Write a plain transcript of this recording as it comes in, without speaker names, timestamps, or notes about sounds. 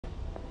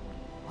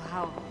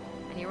Wow.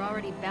 And you're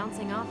already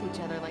bouncing off each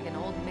other like an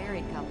old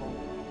married couple.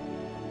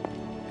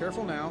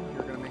 Careful now,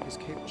 you're gonna make his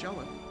cape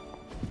jello.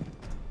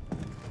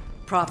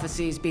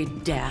 Prophecies be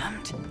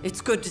damned.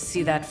 It's good to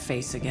see that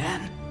face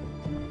again.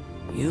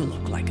 You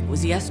look like it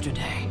was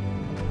yesterday.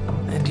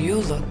 And you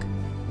look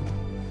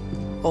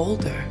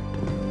older.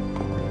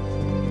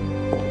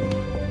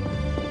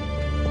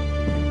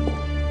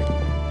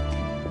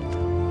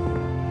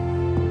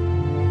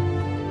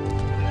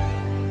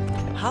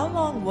 How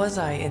long was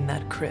I in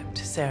that crypt,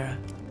 Sarah?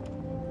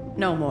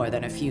 No more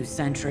than a few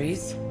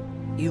centuries.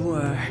 You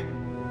were...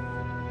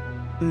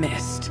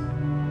 missed.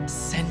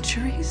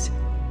 Centuries?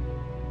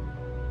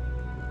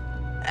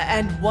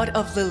 And what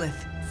of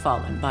Lilith?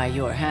 Fallen by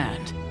your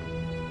hand.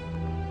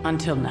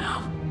 Until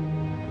now.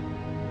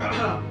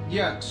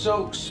 Yeah,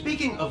 so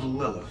speaking of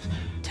Lilith...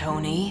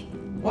 Tony?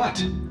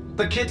 What?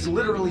 The kid's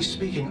literally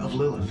speaking of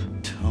Lilith.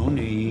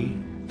 Tony.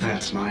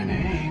 That's my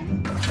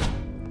name.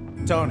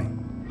 Tony,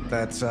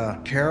 that's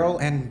Carol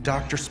and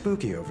Dr.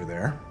 Spooky over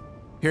there.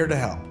 Here to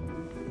help.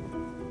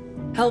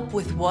 Help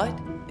with what,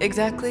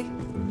 exactly?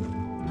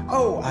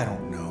 Oh, I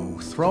don't know.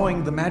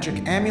 Throwing the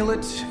magic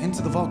amulet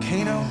into the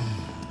volcano?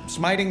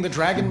 Smiting the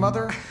Dragon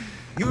Mother?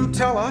 You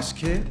tell us,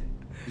 kid.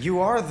 You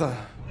are the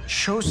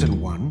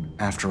chosen one,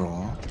 after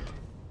all.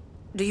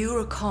 Do you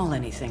recall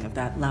anything of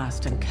that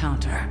last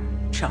encounter,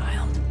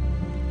 child?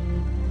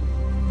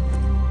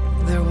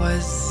 There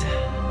was...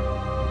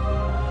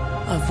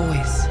 a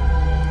voice.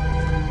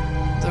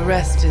 The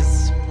rest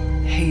is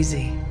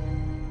hazy.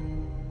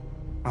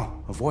 Oh,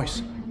 a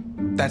voice.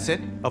 That's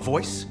it? A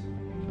voice?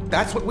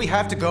 That's what we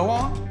have to go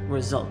on?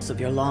 Results of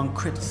your long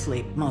crypt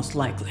sleep, most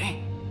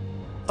likely.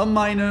 A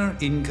minor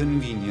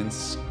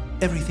inconvenience.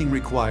 Everything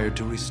required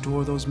to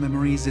restore those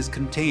memories is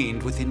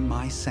contained within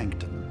my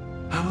sanctum.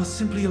 I will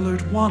simply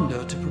alert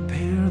Wanda to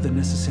prepare the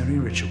necessary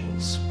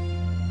rituals.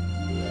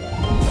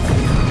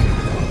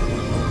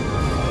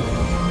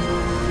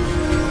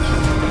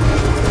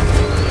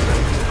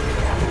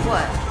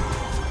 What?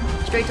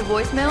 Straight to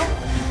voicemail?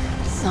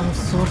 Some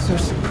Sorcerer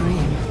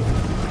Supreme.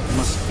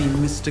 Must be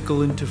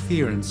mystical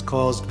interference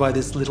caused by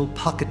this little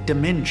pocket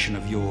dimension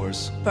of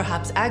yours.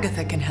 Perhaps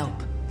Agatha can help.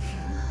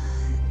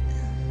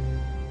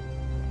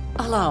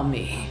 Allow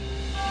me.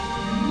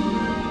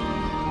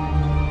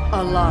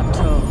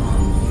 Alato.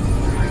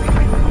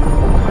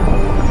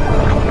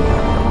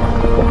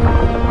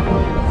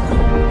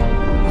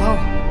 Whoa,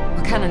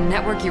 what kind of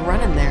network you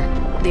running there?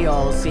 The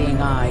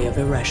all-seeing eye of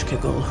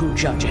Ereshkigal who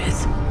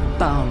judges.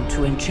 Bound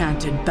to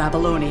enchanted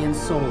Babylonian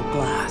soul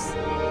glass.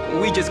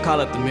 We just call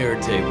it the mirror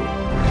table.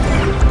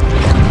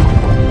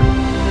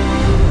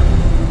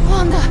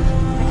 Wanda!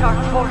 The dark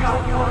force,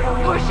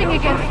 pushing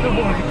against the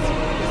wards.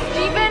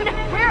 Stephen,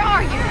 where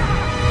are you?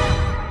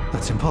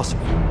 That's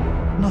impossible.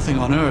 Nothing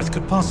on Earth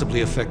could possibly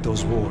affect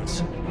those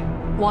wards.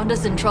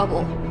 Wanda's in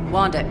trouble.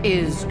 Wanda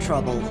is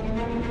trouble.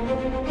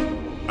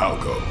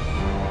 I'll go.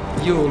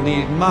 You'll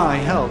need my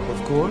help,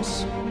 of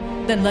course.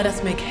 Then let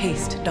us make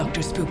haste,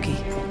 Dr. Spooky.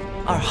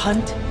 Our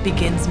hunt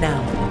begins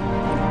now.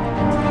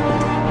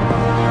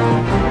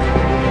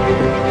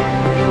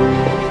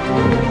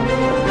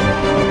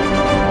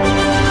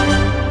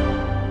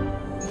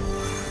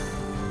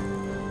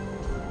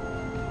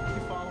 You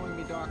following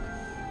me, Doc?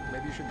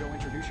 Maybe you should go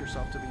introduce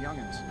yourself to the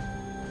youngins.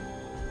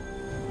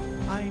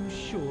 I'm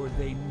sure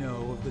they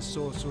know of the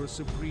Sorcerer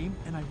Supreme,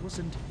 and I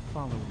wasn't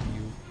following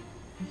you.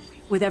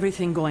 With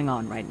everything going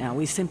on right now,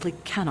 we simply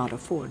cannot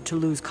afford to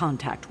lose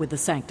contact with the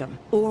Sanctum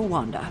or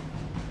Wanda.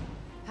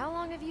 How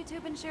long have you two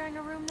been sharing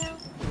a room now?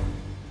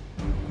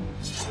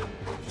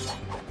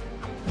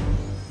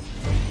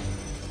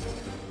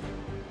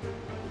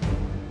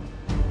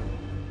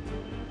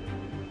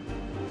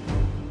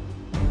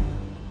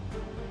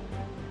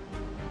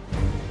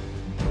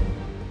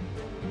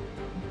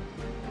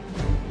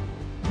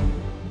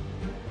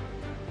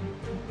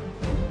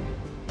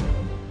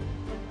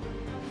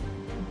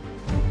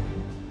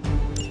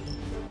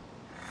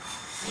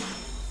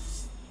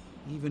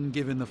 Even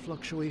given the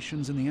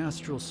fluctuations in the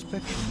astral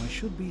spectrum, I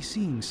should be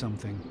seeing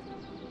something.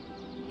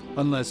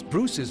 Unless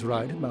Bruce is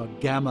right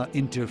about gamma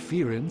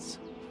interference.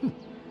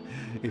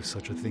 If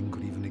such a thing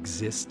could even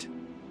exist.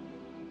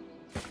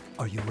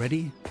 Are you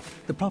ready?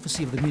 The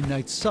prophecy of the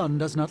Midnight Sun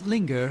does not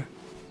linger,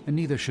 and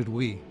neither should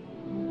we.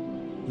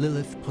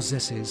 Lilith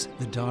possesses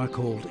the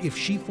Darkhold. If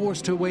she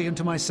forced her way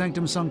into my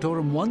Sanctum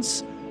Sanctorum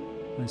once,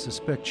 I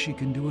suspect she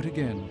can do it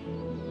again.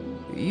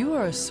 You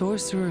are a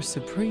Sorcerer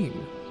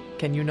Supreme.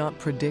 Can you not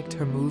predict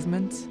her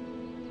movements?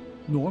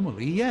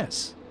 Normally,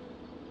 yes.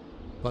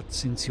 But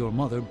since your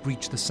mother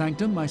breached the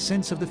Sanctum, my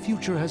sense of the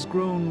future has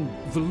grown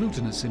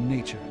volutinous in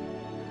nature.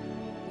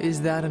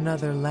 Is that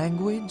another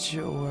language,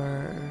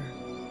 or...?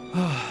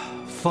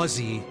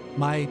 Fuzzy.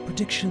 My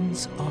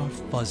predictions are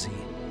fuzzy.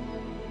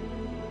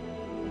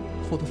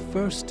 For the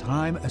first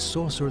time as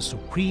Sorcerer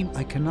Supreme,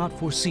 I cannot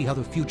foresee how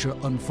the future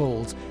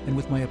unfolds, and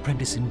with my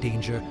apprentice in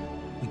danger,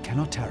 we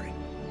cannot tarry.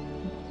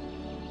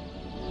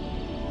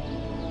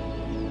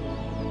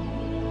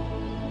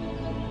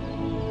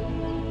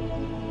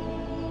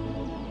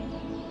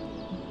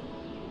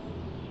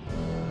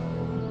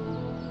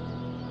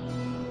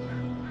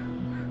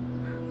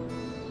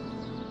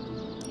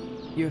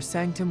 Your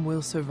sanctum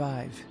will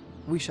survive.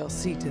 We shall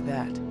see to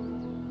that.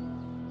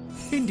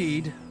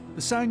 Indeed,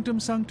 the Sanctum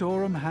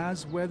Sanctorum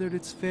has weathered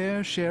its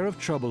fair share of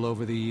trouble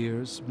over the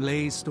years.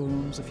 Blaze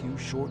storms, a few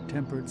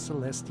short-tempered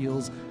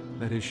celestials,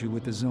 that issue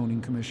with the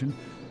Zoning Commission.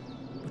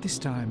 But this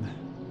time,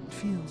 it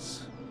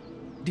feels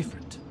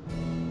different.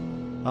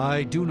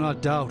 I do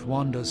not doubt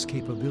Wanda's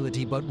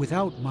capability, but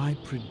without my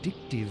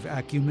predictive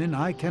acumen,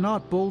 I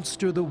cannot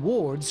bolster the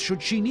wards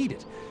should she need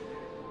it.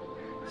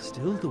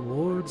 Still, the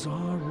wards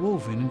are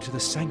woven into the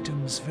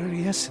Sanctum's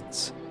very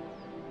essence.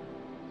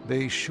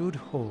 They should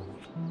hold.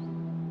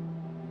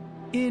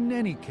 In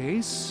any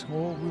case,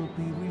 all will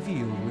be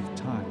revealed with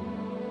time.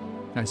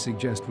 I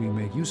suggest we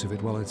make use of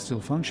it while it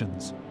still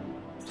functions.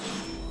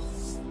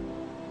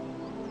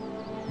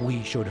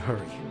 We should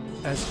hurry.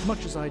 As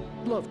much as I'd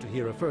love to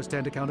hear a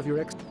first-hand account of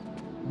your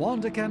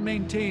Wanda can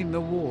maintain the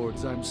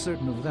wards, I'm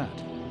certain of that.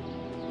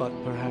 But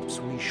perhaps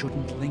we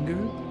shouldn't linger?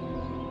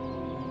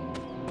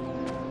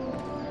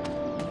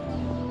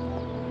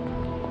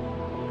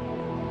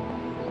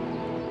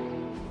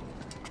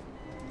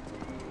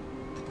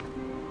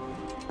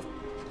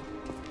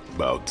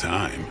 About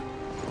time.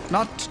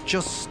 Not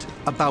just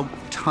about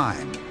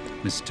time,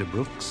 Mr.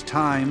 Brooks.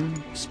 Time,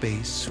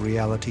 space,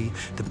 reality,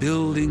 the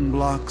building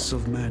blocks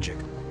of magic.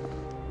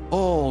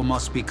 All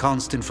must be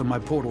constant for my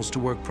portals to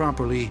work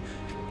properly,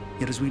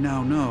 yet as we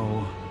now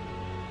know,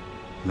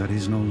 that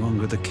is no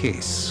longer the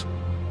case.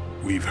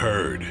 We've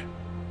heard.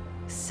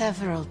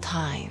 Several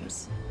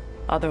times.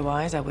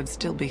 Otherwise, I would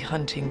still be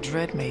hunting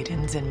Dread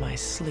Maidens in my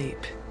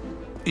sleep.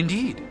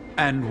 Indeed.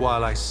 And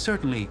while I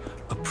certainly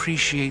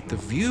appreciate the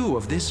view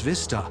of this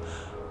vista,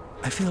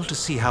 I fail to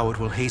see how it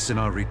will hasten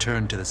our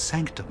return to the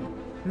Sanctum.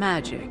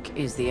 Magic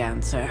is the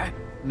answer.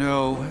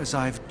 No, as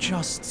I've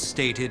just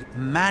stated,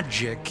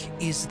 magic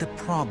is the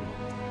problem.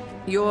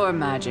 Your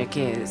magic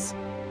is.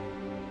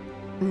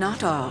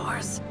 Not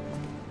ours.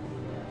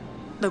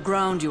 The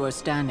ground you are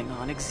standing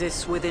on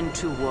exists within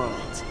two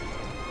worlds.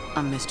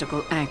 A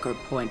mystical anchor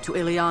point to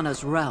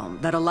Ileana's realm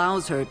that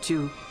allows her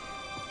to...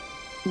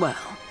 Well,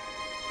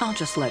 I'll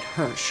just let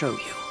her show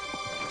you.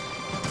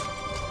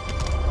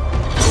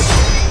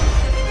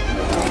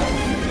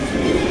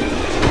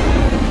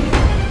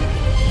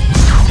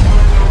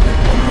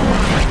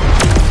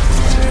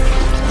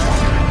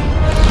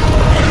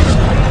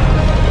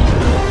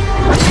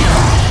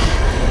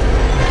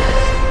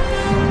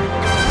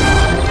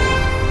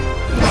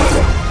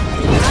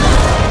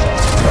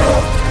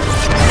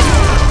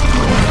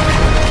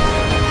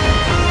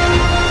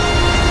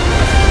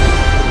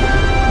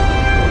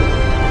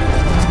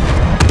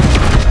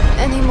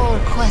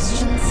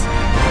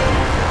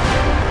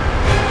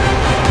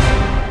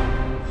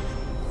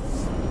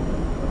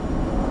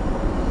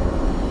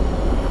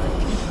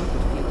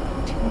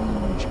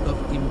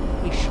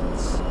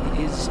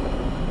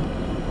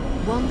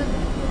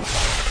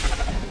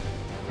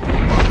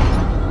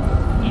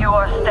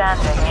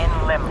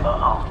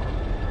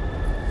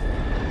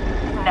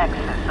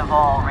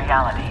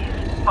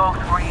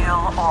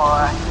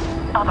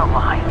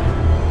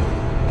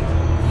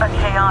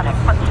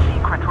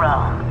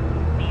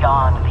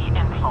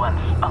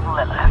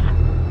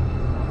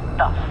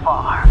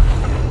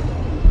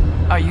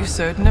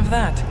 Certain of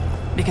that?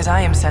 Because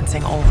I am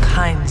sensing all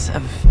kinds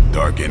of...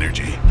 dark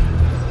energy.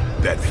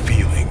 That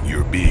feeling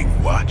you're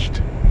being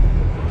watched.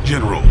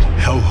 General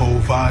hellhole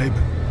vibe?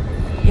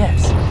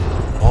 Yes.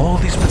 All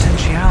these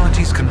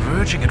potentialities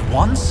converging at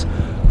once?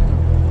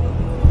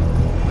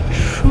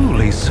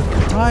 Truly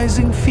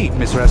surprising feat,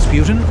 Miss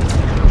Rasputin.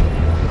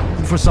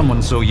 For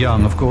someone so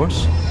young, of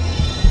course.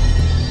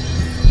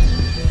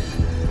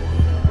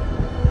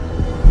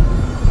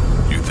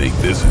 You think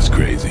this is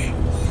crazy?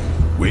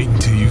 Wait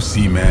until you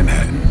see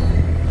Manhattan.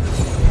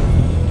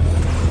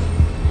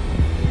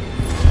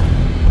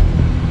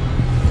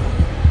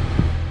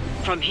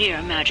 From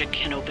here, magic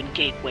can open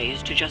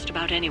gateways to just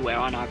about anywhere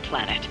on our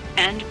planet,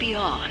 and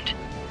beyond.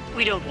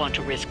 We don't want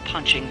to risk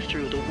punching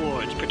through the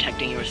wards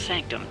protecting your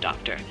sanctum,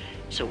 Doctor,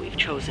 so we've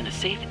chosen a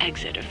safe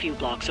exit a few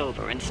blocks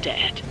over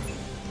instead.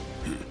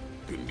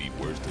 Couldn't be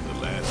worse than the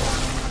last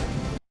one.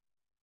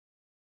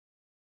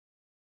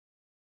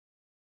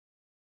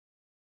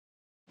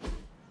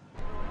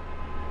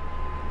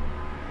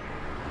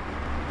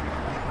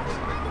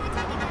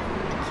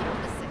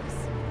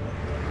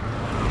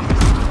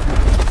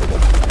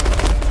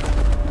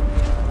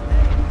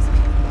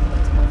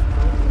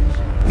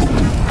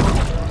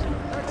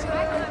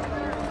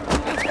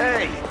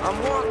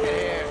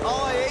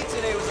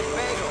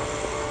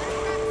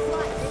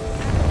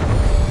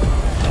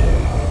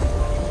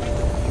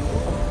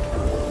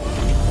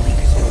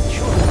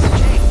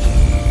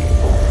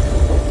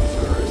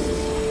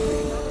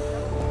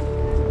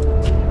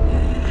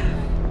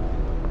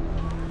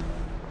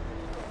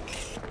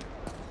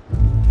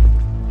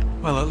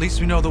 Well, at least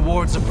we know the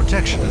wards of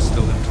protection are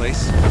still in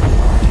place.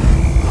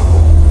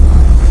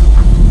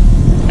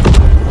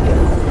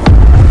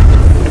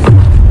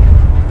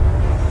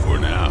 For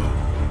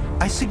now.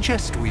 I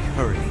suggest we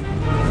hurry.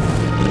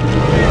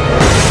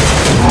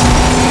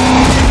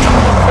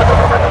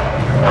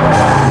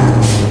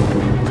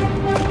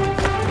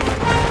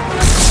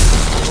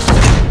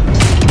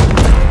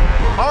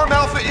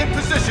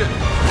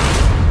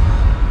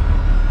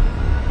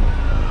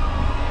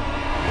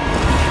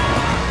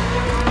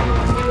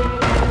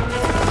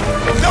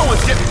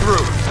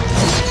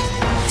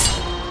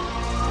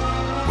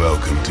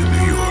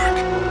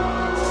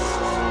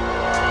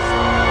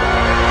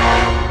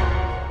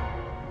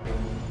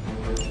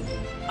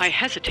 I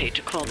hesitate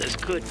to call this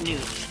good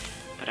news,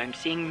 but I'm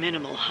seeing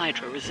minimal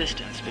Hydra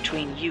resistance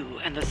between you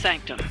and the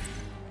Sanctum.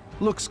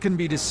 Looks can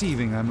be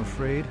deceiving, I'm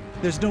afraid.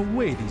 There's no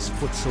way these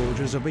foot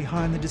soldiers are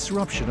behind the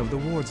disruption of the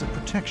wards of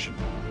protection.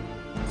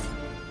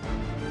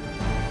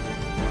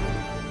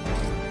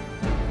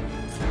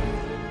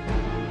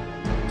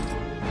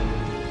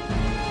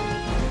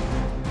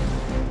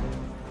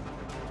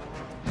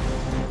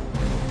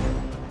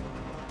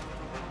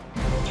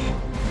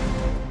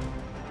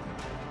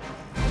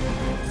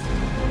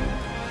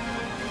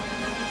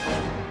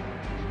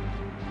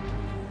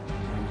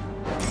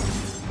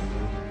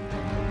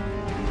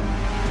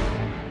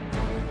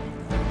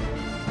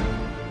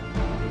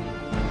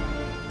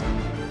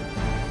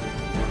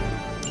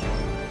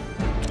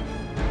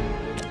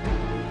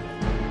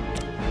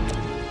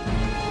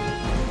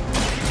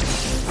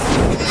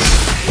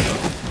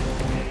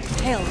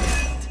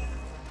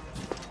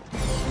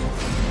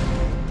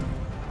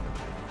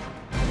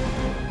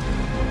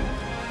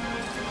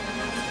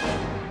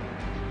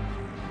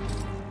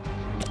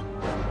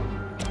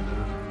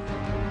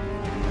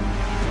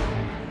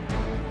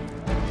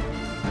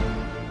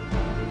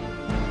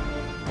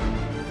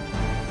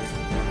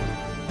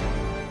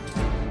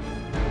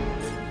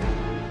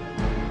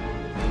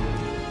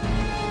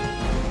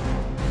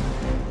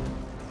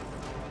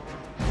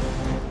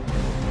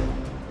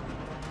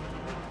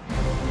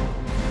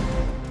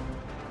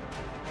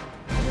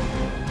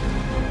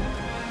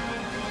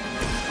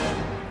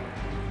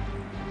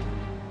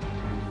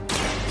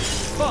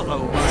 Follow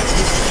my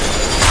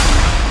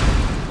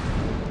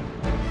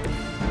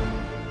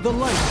The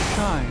light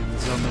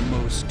shines on the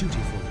most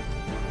dutiful.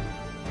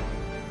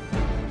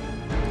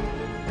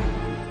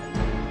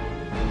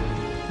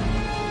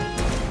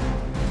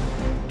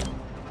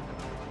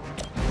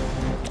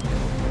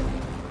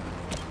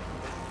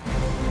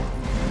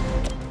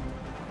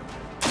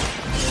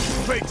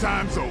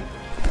 Playtime's over.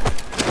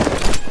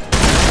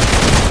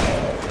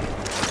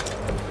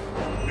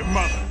 Your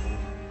mother.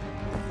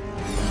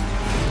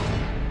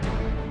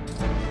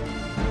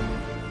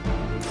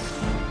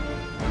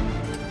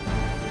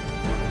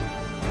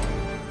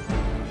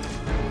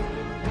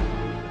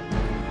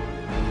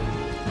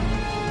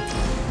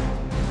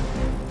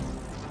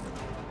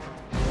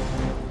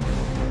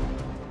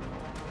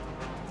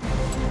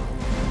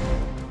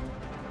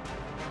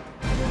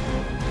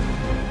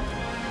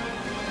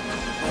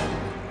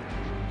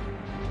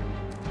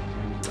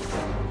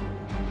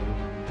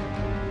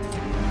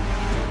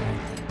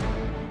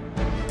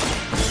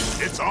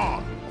 It's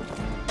on.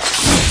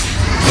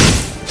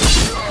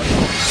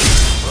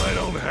 I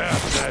don't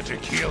have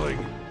magic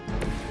healing.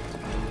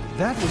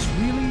 That was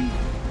really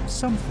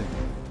something.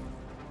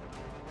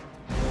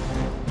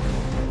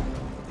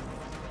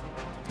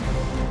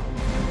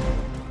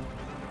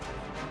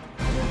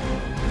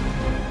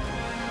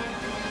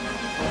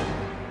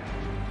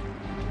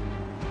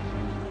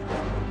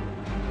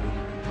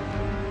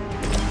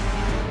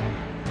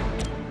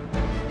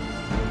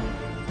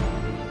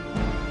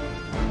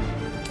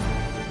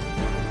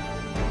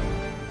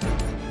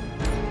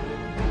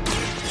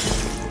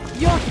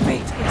 Your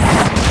fate is...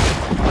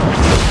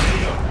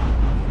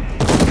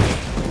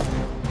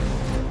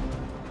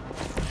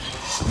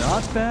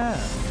 Not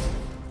bad.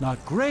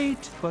 Not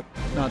great, but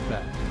not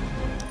bad.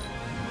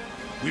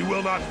 We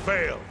will not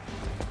fail.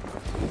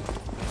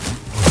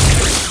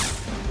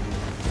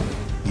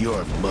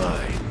 You're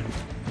mine.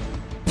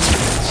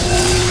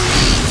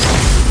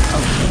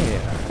 A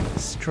fair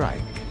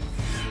strike.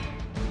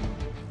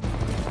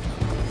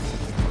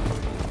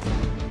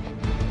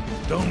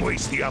 Don't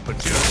waste the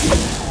opportunity.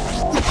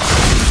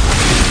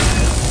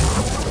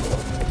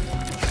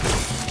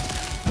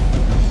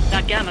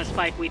 That gamma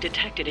spike we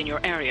detected in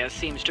your area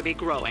seems to be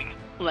growing.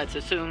 Let's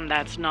assume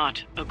that's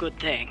not a good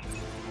thing.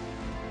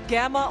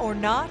 Gamma or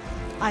not,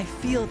 I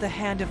feel the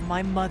hand of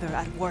my mother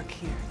at work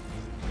here.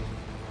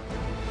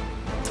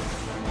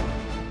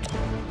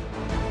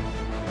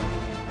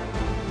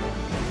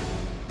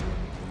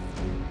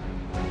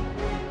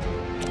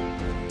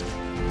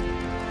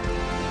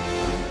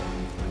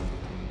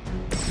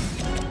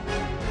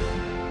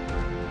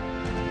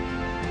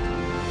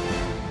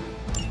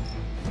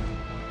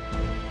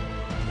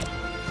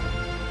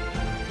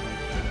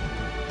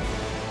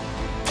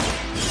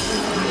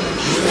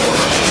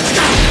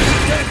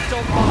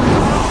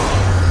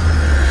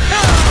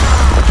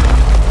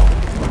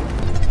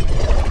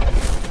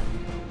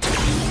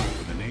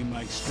 With a name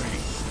like Strange,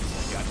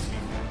 it's got to be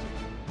magic.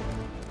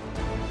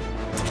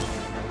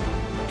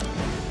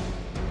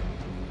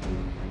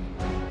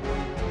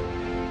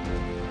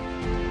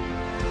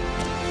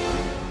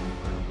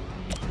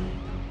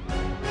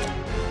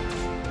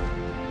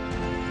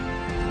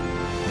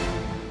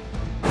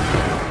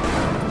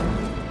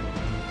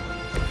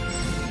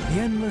 The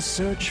endless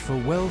search for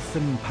wealth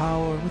and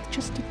power with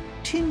just a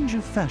tinge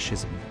of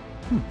fascism.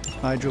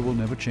 Hydra will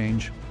never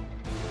change.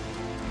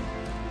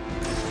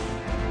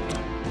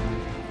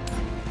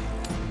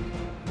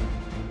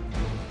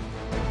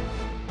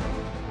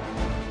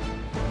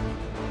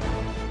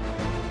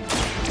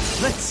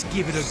 Let's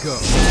give it a go.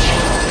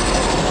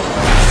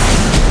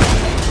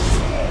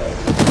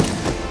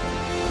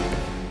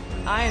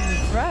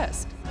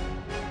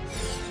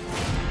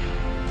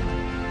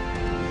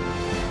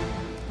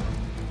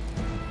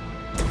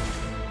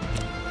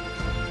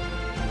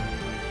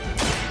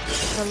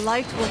 The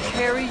light will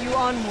carry you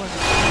onward.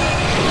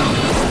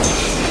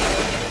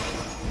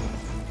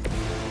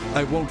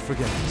 I won't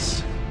forget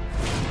this.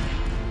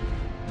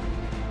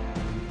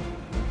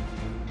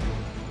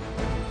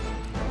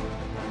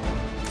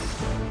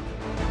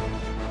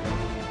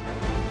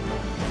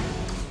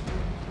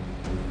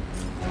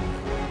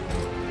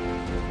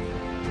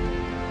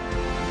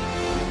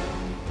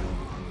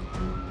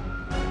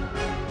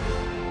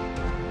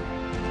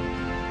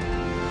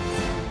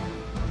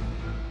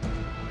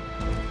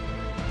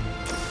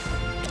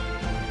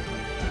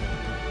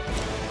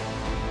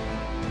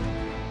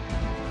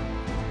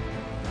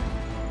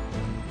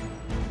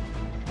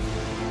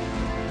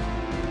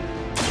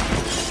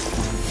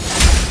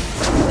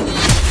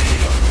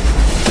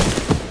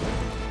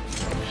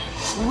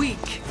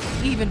 Weak,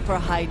 even for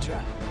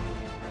Hydra.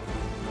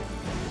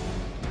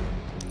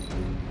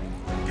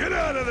 Get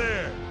out of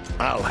there!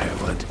 I'll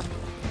handle it.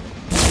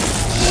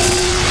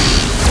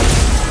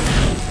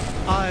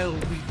 I'll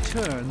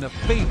return the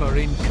favor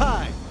in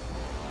kind.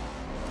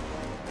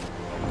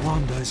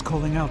 Wanda is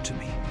calling out to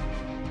me.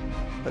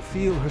 I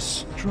feel her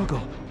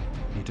struggle.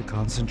 Need to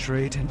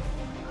concentrate and...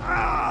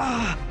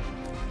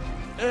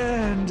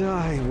 And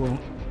I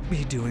won't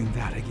be doing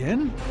that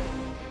again.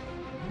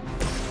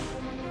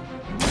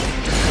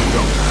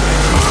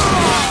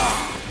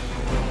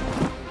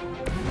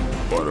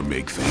 Ought to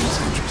make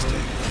things interesting.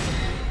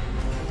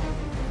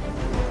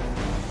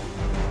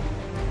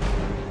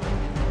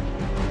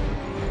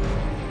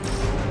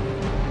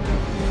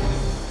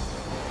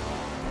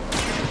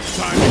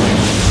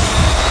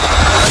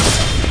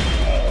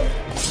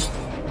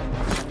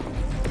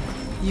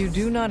 You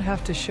do not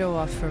have to show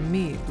off for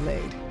me,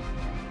 Blade.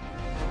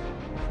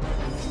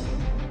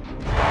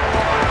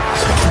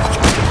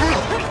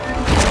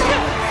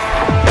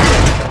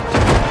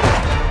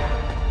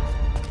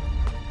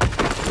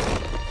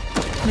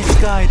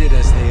 Misguided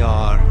as they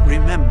are,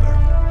 remember,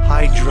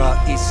 Hydra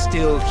is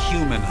still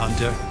human,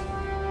 Hunter.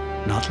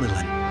 Not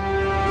Lilith.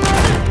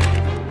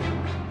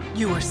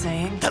 You were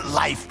saying? The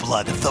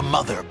lifeblood of the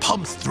Mother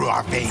pumps through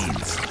our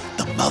veins.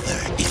 The Mother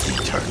is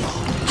eternal.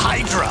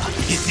 Hydra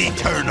is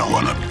eternal.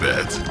 Wanna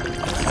bet?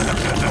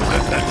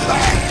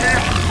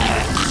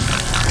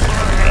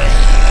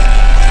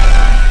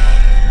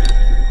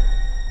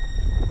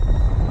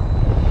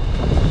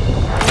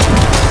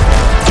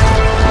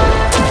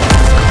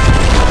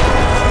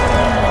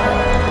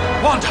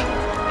 Wanda!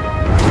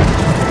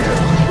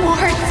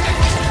 Wards!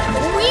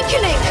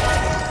 Weakening!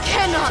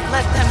 Cannot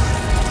let them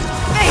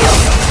fail!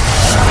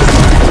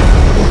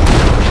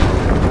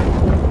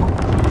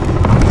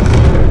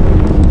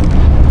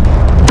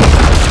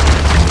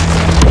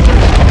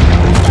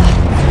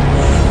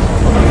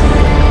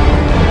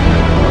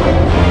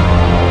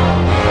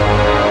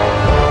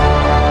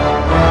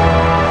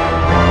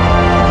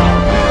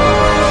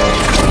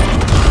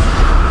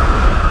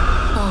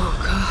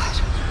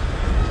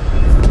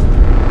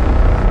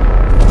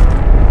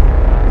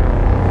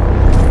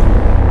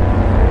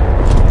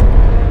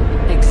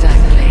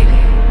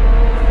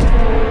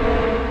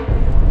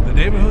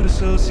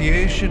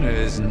 Association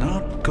is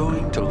not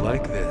going to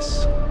like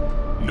this.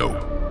 No.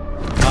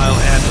 I'll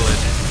handle it.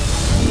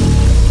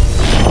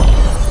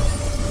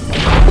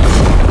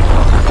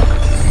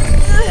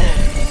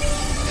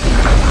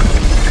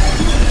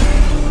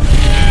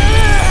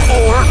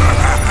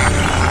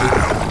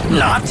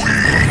 Not? We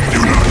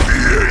do not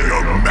fear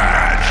your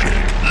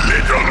magic,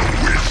 little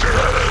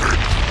wizard.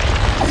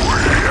 We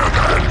have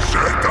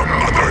answered the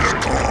Mother's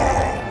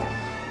call.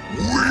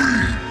 We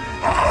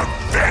are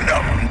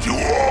venom to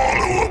all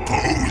who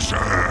oppose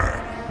her.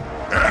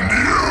 And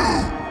you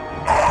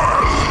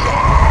are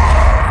lost.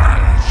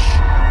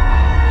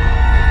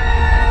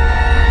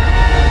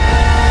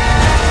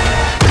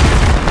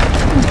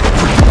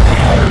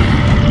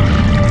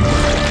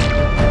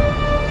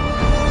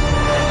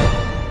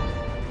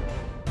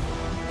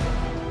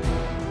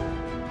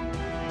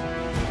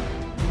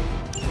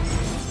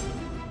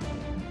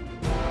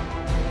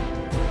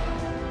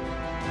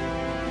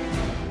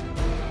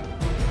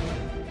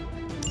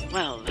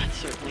 Well, that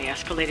certainly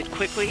escalated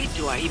quickly.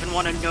 Do I even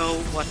want to know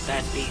what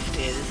that beast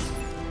is?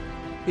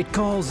 It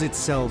calls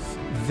itself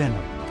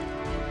Venom.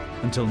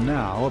 Until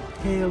now, a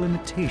pale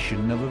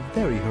imitation of a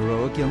very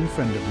heroic young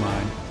friend of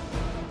mine.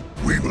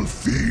 We will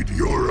feed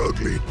your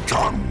ugly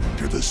tongue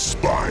to the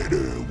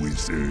spider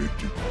wizard.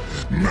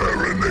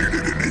 Marinate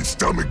it in his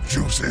stomach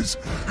juices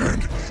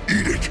and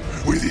eat it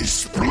with his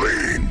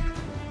spleen.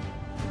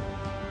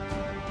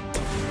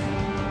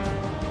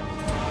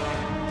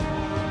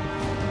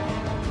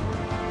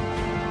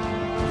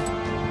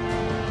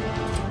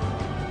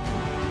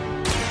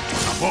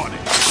 On it.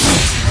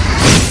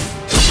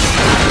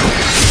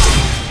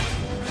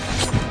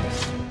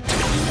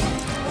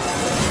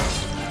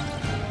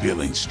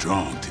 Feeling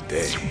strong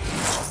today.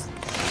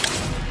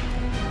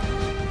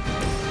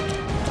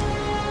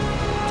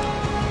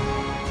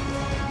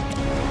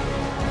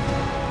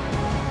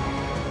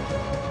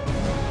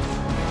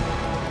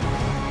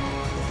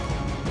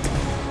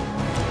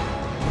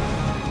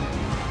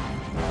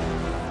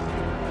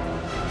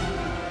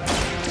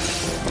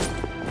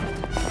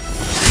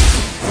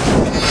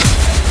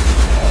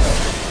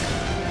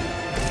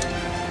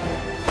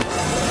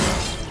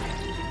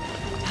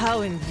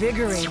 How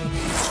invigorating.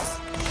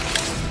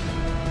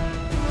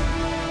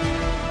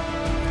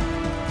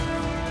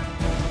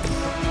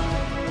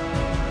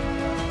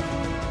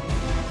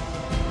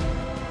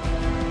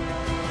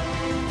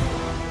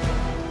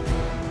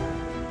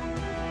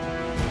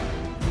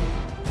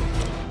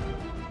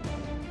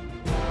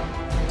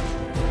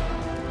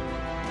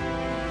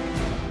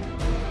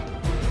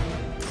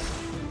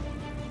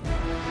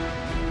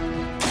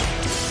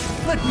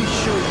 Let me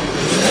show you.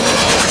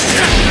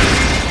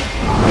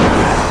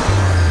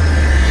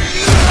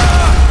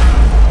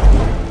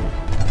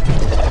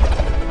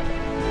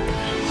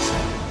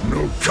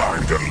 No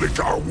time to lick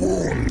our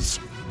wounds.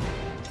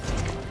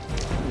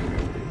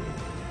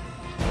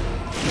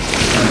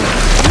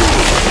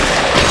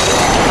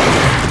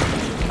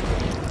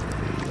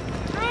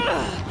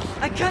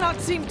 I cannot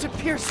seem to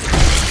pierce it.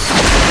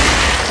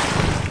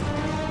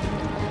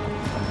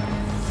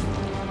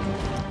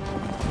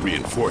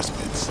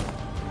 Reinforcements.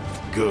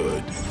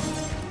 Good.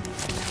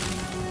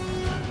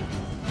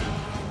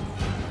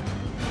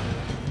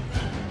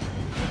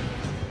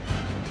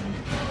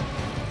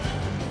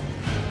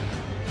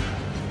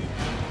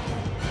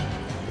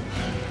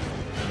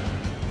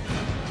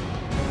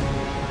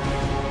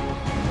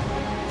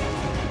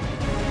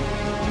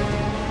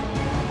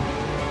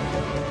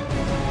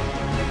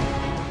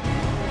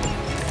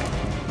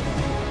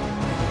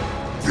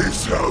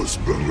 This house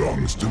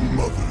belongs to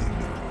Mother.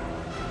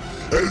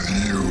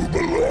 As you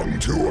belong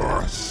to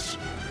us,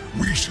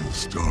 we shall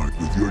start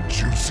with your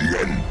juicy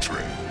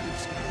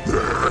entrails,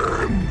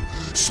 then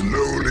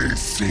slowly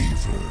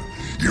savor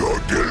your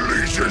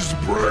delicious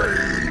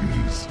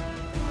brains.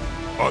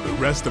 Are the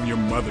rest of your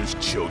mother's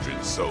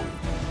children so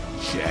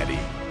chatty?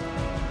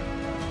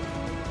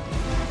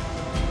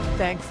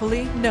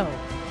 Thankfully, no.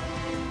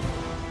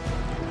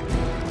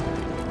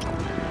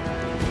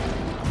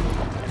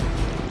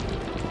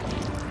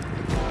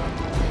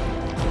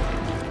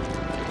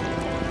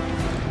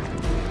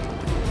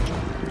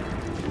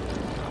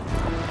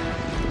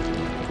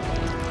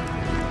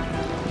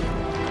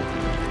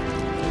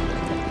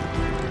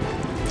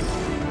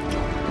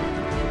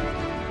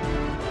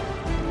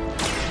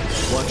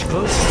 Watch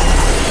close.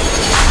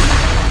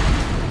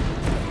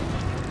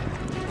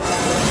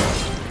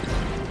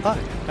 I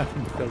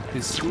haven't felt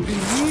this good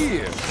in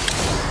years.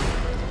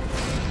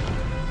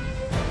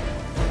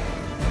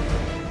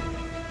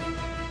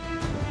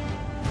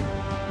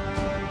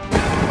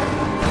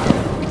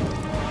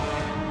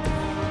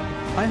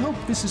 I hope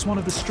this is one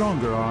of the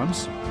stronger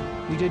arms.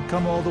 We did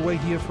come all the way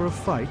here for a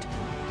fight.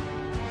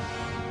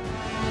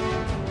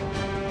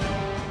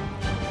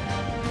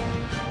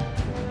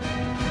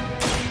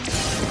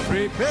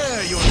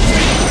 Prepare yourself!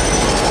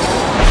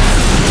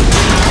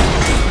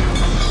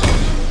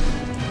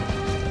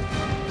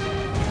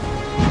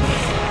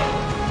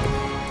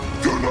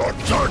 Do not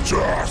touch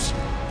us!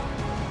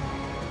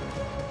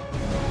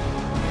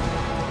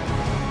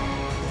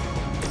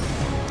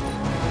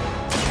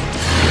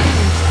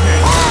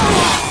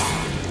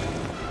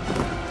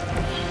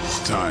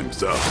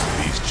 Time's up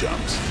for these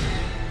chumps.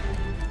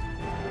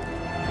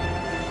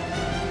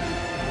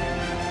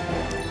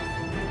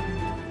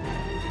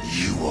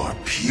 You are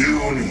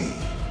puny.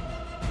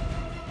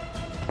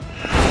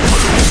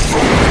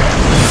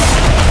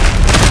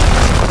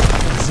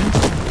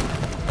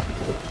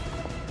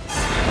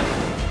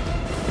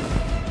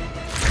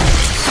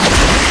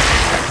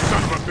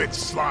 Son of a bitch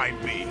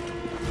slimed me.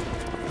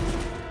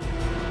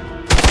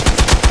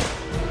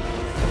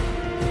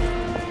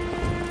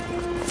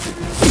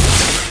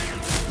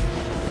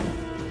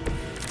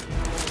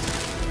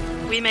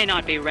 We may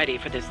not be ready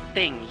for this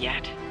thing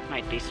yet.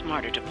 Might be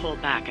smarter to pull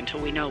back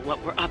until we know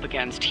what we're up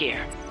against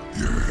here.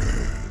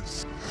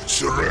 Yes.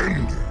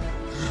 Surrender.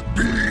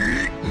 Be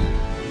eaten.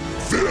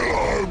 Fill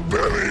our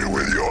belly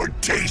with your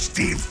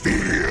tasty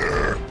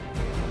fear.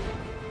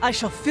 I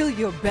shall fill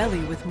your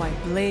belly with my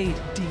blade,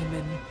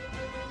 demon.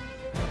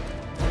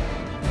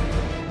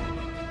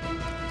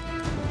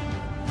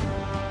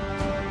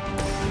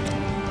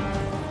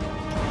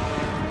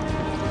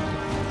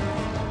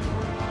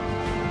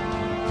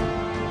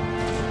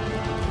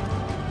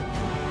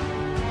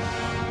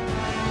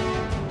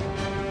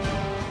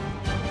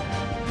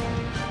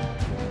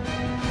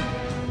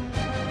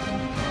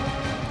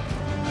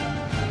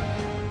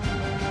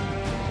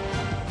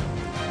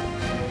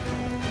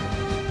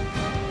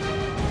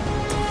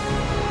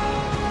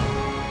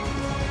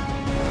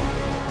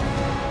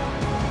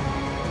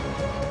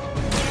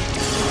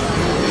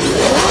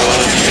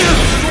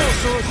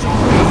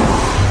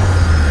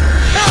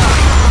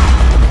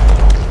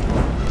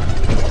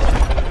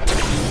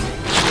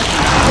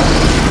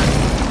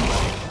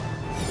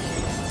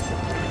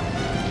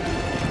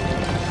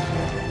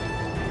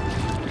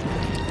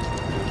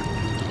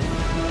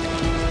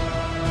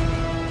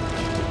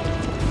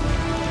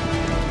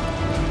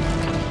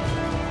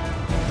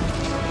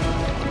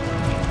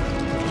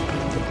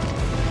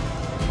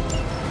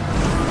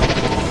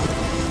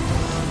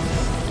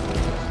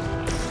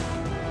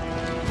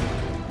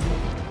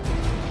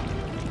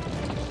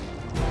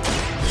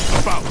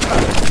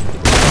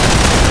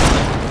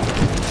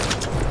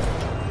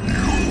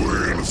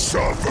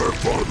 suffer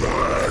for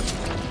that!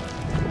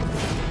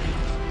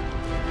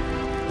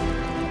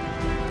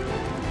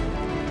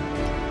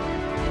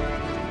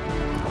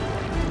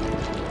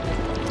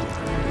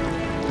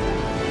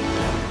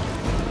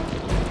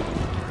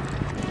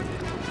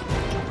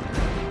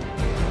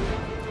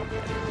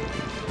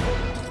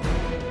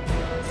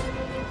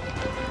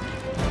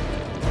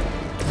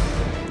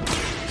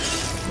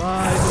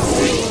 By the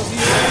will of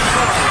the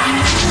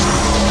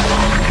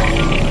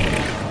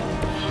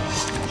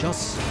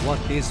just what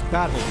this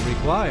battle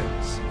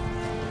requires.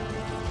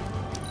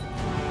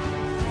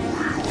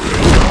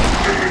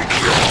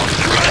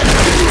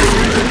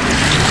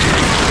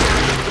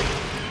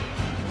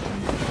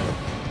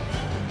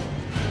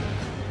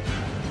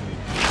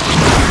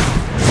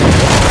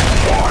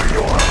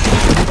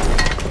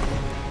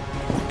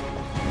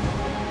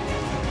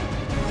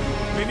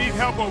 We need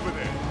help over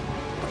there.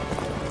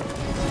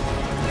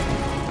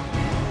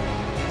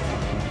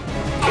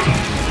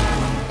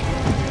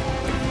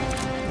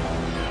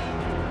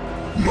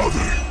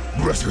 Mother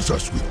blesses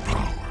us with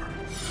power.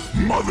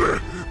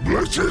 Mother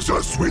blesses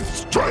us with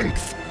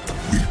strength.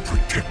 We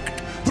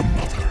protect the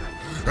mother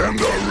and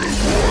are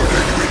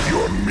rewarded with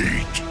your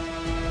meat.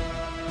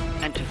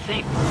 And to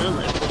think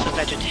Lilith was a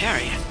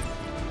vegetarian.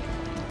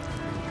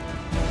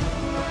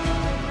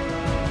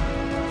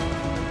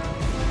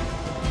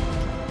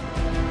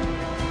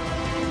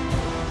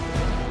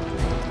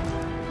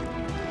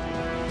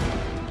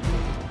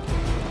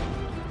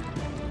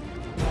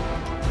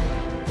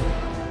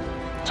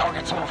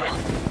 Target's moving.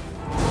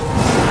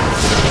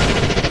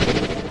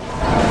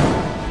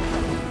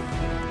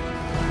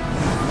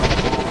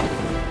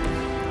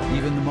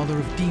 Even the Mother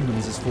of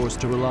Demons is forced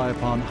to rely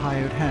upon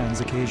hired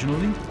hands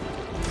occasionally.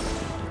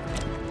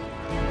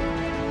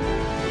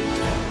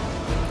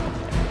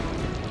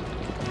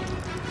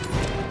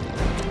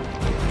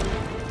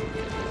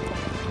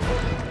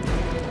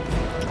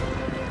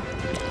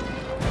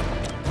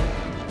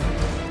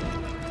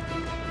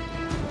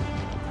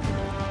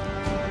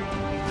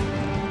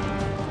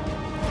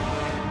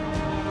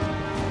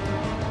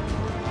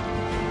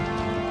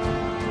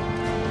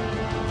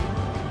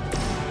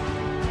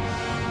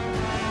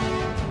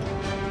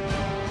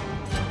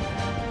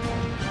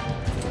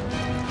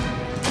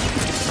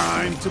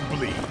 Time to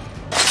bleed.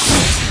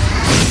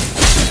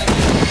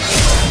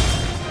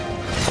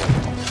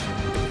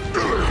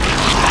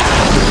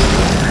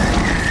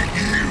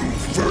 You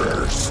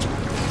first.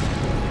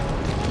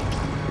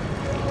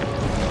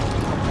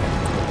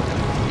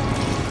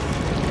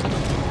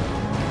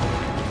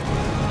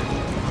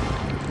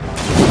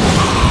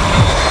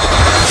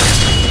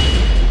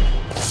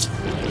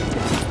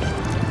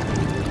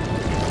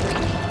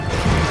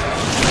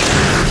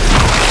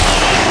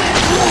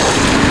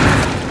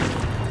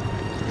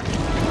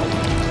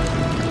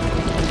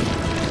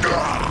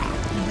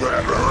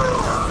 That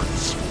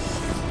hurts.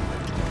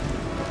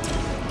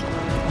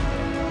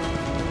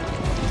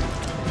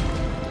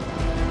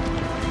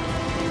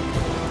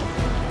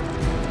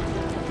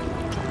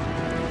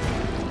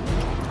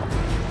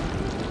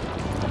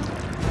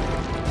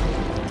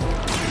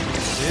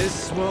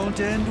 This won't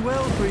end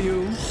well for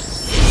you.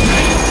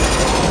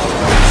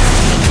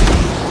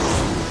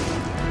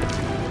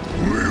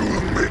 We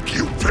will make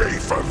you pay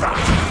for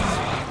that.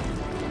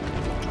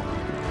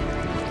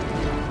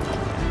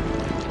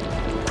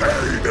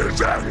 Pain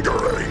is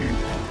angering.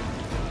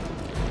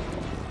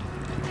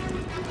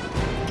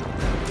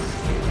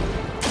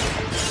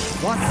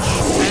 Watch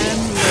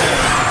and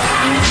learn.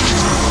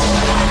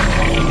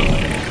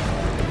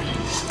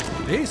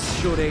 This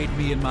should aid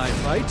me in my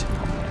fight.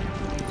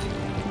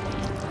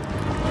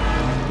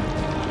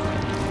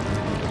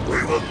 We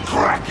will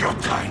crack your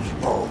tiny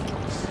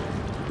bones.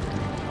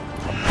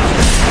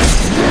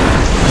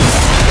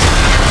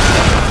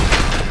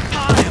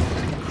 Vile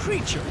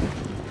creature!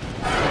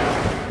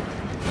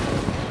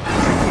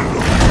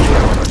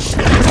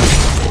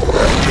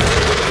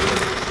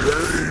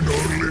 Pain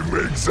only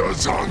makes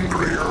us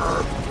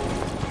hungrier.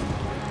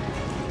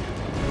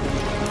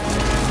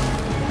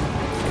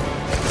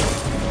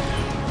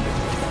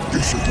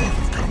 You should not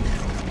have come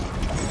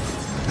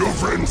here. Your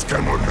friends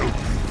cannot help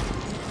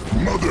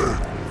you. Mother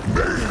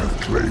may have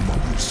claim on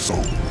your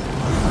soul,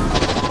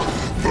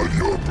 but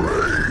your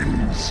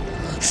brains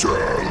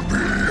shall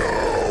be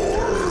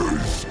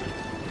ours.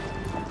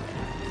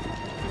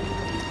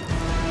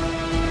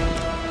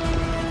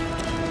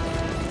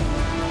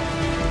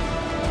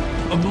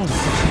 A moment.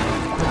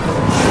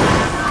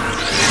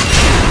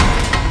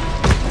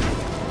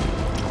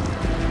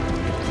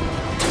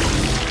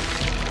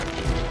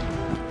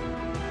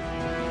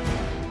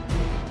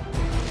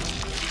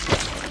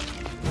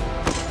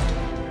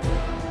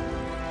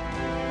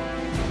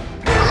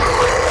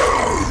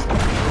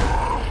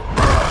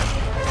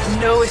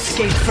 No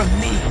escape from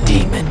me,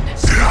 demon.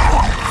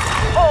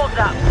 Hold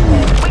up.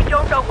 We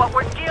don't know what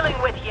we're dealing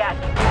with yet.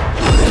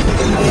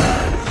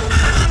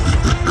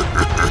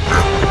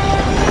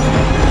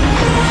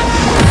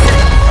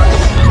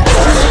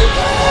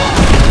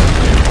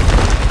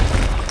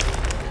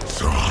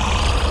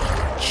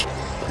 Such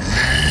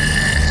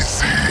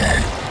easy.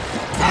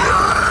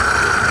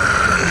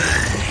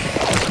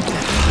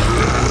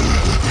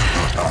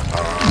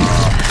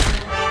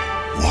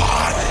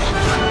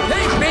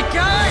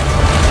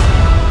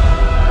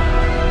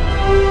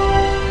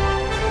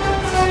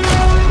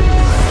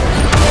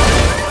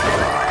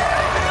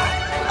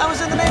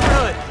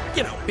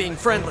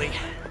 friendly.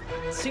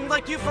 Seemed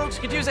like you folks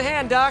could use a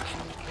hand, Doc.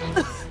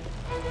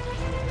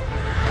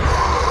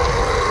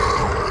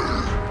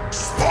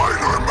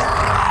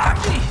 Spider-Man!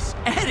 Jeez,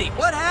 Eddie,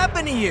 what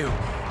happened to you?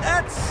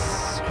 That's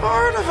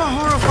sort of a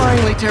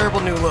horrifyingly terrible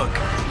new look.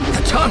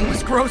 The tongue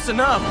was gross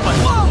enough, but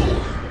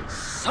whoa!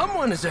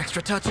 Someone is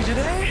extra touchy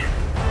today.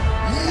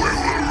 We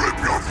will rip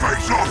your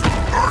face off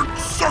and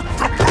suck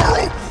the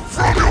marrow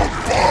from your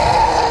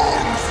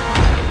bones!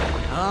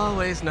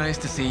 Always nice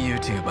to see you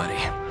too, buddy.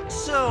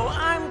 So,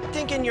 I'm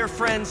thinking your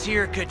friends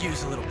here could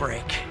use a little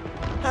break.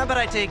 How about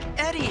I take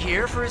Eddie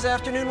here for his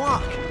afternoon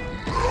walk?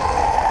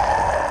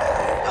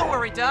 Don't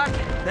worry, Doc.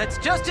 That's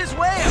just his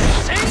way of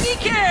saying he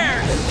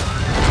cares!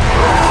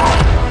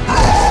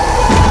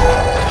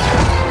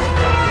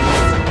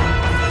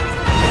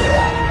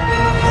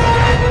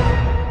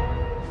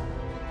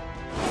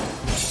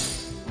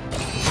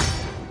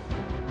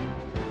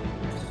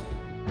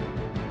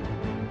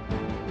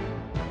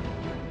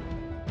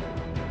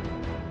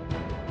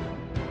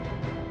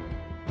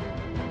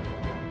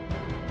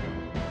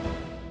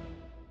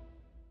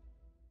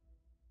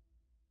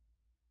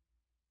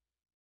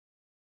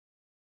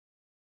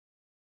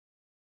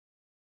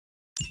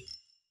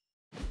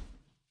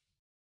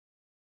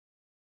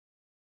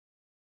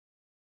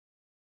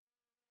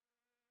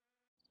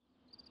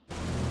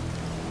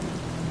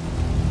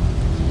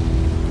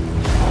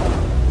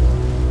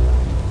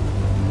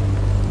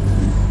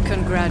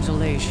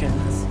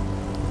 Congratulations.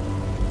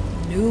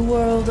 New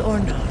world or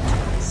not,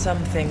 some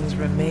things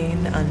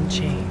remain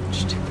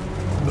unchanged.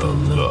 The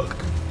look.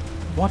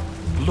 What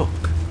look?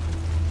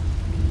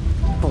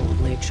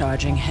 Boldly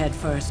charging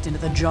headfirst into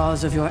the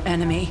jaws of your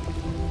enemy.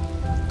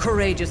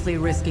 Courageously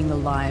risking the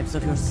lives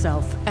of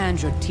yourself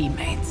and your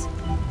teammates.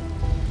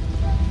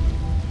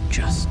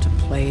 Just to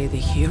play the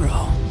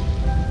hero.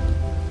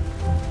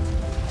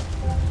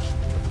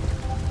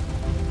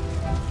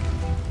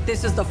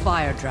 This is the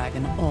Fire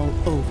Dragon all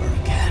over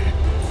again.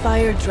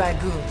 Fire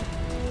Dragoon.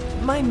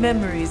 My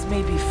memories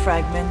may be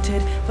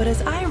fragmented, but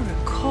as I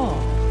recall,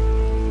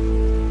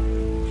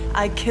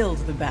 I killed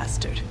the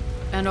bastard.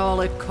 And all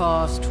it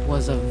cost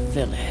was a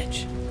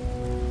village.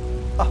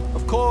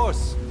 Of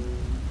course.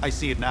 I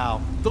see it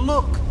now. The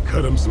look.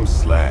 Cut him some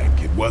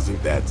slack. It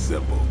wasn't that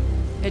simple.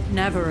 It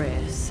never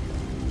is.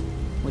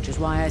 Which is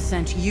why I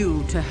sent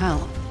you to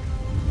help.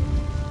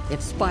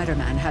 If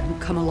Spider-Man hadn't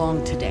come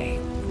along today,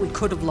 we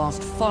could have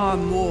lost far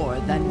more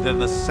than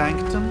the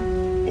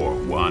Sanctum? Or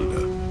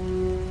Wanda.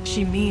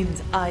 She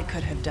means I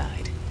could have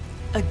died.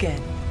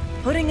 Again,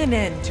 putting an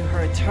end to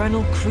her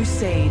eternal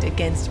crusade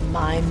against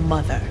my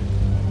mother.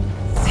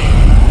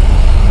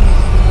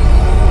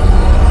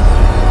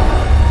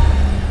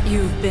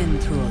 You've been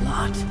through a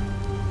lot.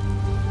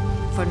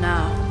 For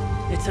now,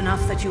 it's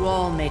enough that you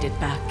all made it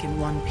back in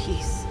one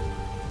piece.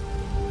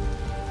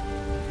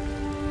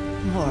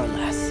 More or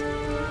less.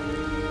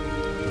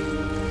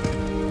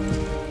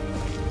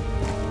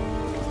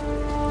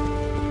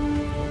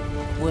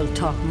 We'll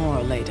talk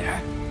more later.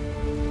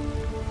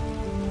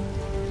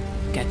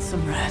 Get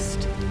some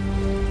rest.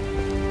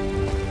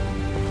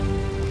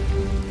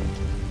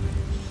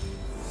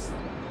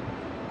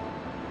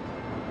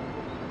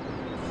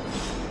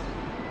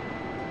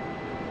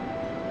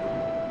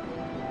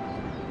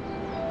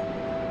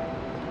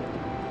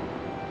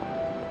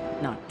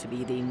 Not to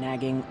be the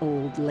nagging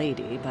old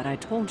lady, but I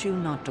told you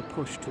not to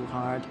push too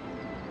hard.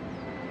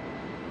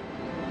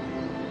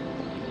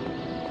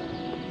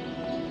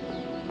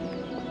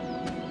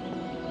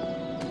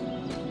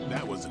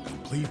 That was a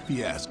complete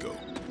fiasco.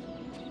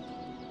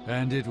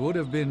 And it would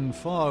have been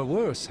far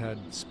worse had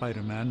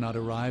Spider-Man not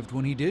arrived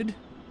when he did.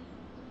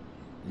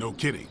 No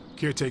kidding.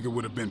 Caretaker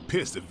would have been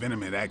pissed if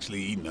Venom had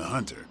actually eaten a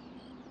hunter.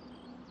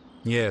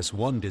 Yes,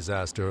 one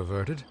disaster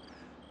averted.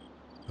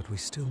 But we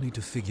still need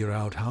to figure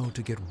out how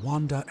to get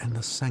Wanda and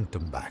the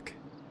Sanctum back.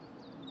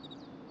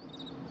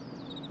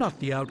 Not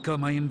the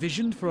outcome I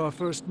envisioned for our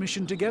first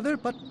mission together,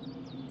 but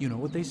you know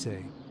what they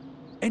say.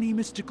 Any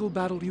mystical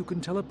battle you can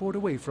teleport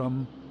away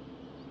from.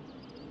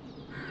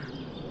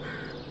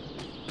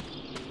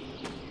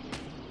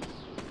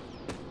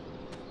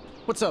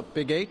 What's up,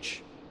 Big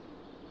H?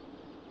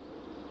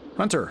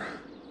 Hunter,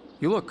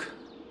 you look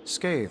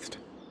scathed.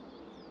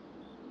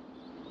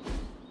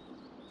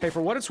 Hey,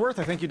 for what it's worth,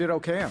 I think you did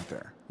okay out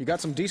there. You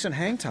got some decent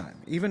hang time,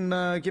 even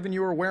given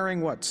you were wearing,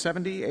 what,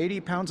 70,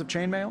 80 pounds of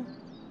chainmail?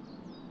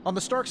 On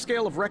the Stark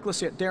scale of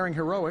reckless yet daring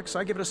heroics,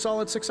 I give it a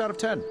solid 6 out of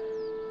 10.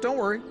 Don't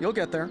worry, you'll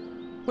get there,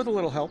 with a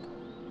little help.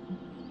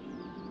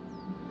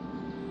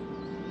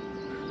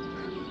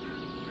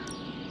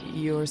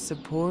 Your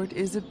support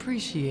is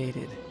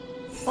appreciated.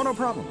 Oh, no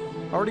problem.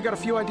 Already got a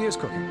few ideas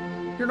cooking.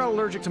 You're not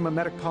allergic to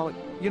mimetic poly...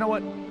 You know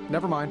what?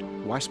 Never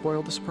mind. Why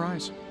spoil the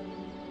surprise?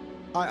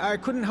 I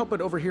couldn't help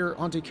but overhear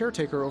Auntie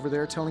Caretaker over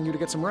there telling you to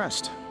get some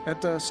rest.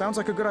 That sounds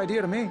like a good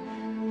idea to me.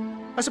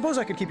 I suppose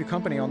I could keep you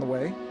company on the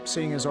way,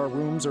 seeing as our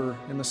rooms are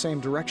in the same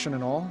direction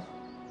and all.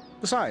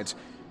 Besides,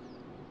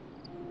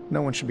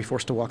 no one should be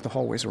forced to walk the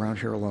hallways around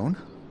here alone.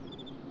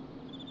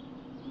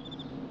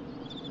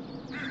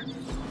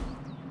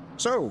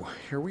 So,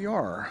 here we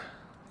are.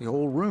 The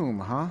old room,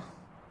 huh?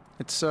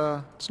 It's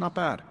not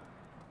bad.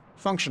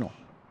 Functional.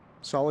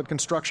 Solid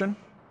construction.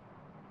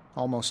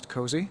 Almost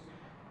cozy.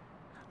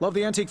 Love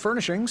the antique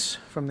furnishings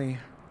from the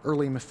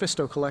early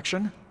Mephisto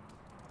collection.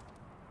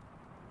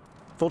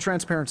 Full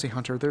transparency,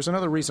 Hunter, there's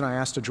another reason I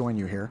asked to join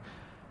you here,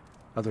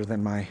 other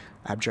than my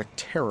abject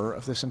terror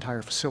of this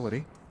entire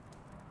facility.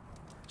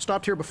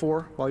 Stopped here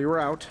before, while you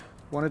were out.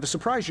 Wanted to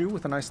surprise you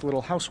with a nice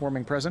little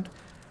housewarming present.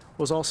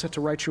 Was all set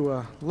to write you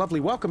a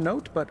lovely welcome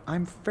note, but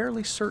I'm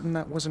fairly certain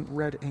that wasn't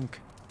red ink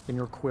in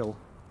your quill.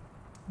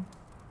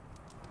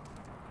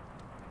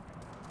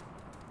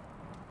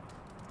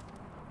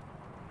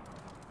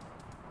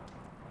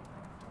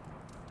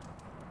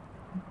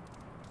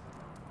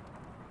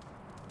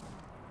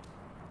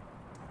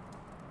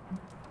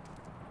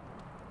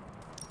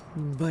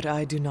 But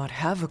I do not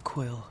have a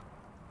quill.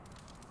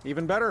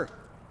 Even better.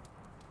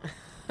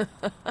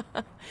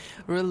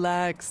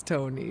 Relax,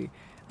 Tony.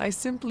 I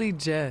simply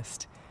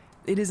jest.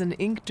 It is an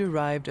ink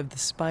derived of the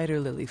spider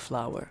lily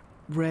flower.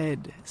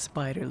 Red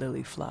spider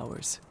lily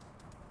flowers.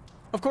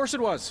 Of course it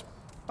was.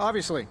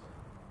 Obviously.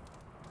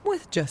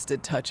 With just a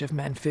touch of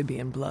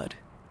amphibian blood.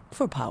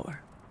 For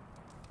power.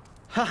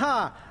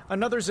 Haha!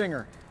 Another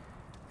zinger.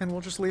 And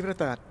we'll just leave it at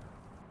that.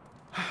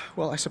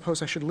 Well, I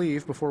suppose I should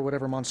leave before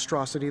whatever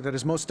monstrosity that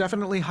is most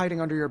definitely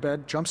hiding under your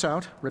bed jumps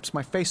out, rips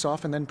my face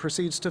off, and then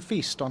proceeds to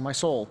feast on my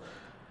soul.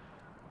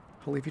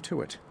 I'll leave you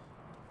to it.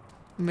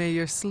 May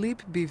your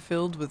sleep be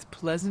filled with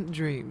pleasant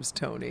dreams,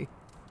 Tony.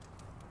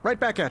 Right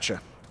back at you.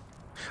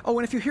 Oh,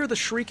 and if you hear the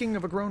shrieking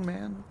of a grown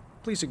man,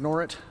 please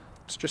ignore it.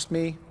 It's just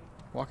me,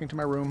 walking to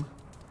my room.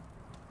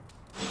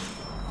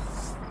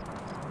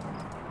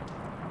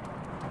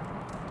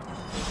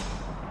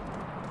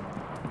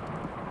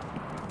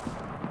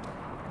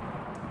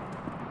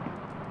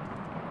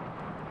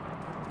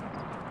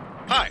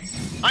 Hi,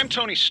 I'm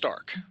Tony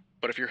Stark.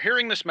 But if you're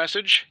hearing this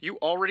message, you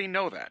already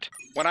know that.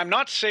 When I'm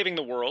not saving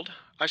the world,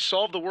 I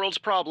solve the world's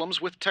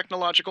problems with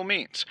technological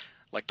means,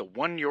 like the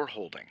one you're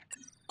holding.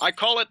 I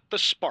call it the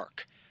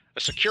Spark,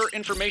 a secure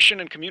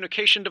information and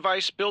communication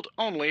device built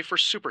only for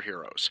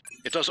superheroes.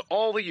 It does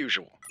all the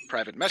usual,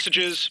 private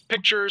messages,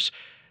 pictures,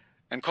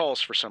 and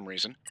calls for some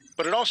reason.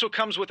 But it also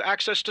comes with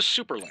access to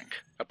Superlink,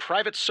 a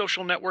private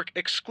social network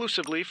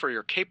exclusively for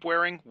your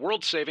cape-wearing,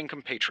 world-saving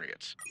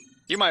compatriots.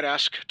 You might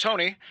ask,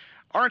 Tony,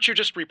 aren't you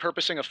just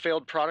repurposing a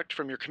failed product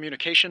from your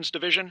communications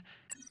division?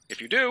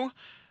 If you do,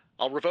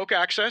 I'll revoke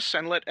access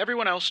and let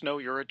everyone else know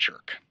you're a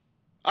jerk.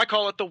 I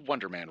call it the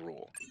Wonder Man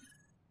rule.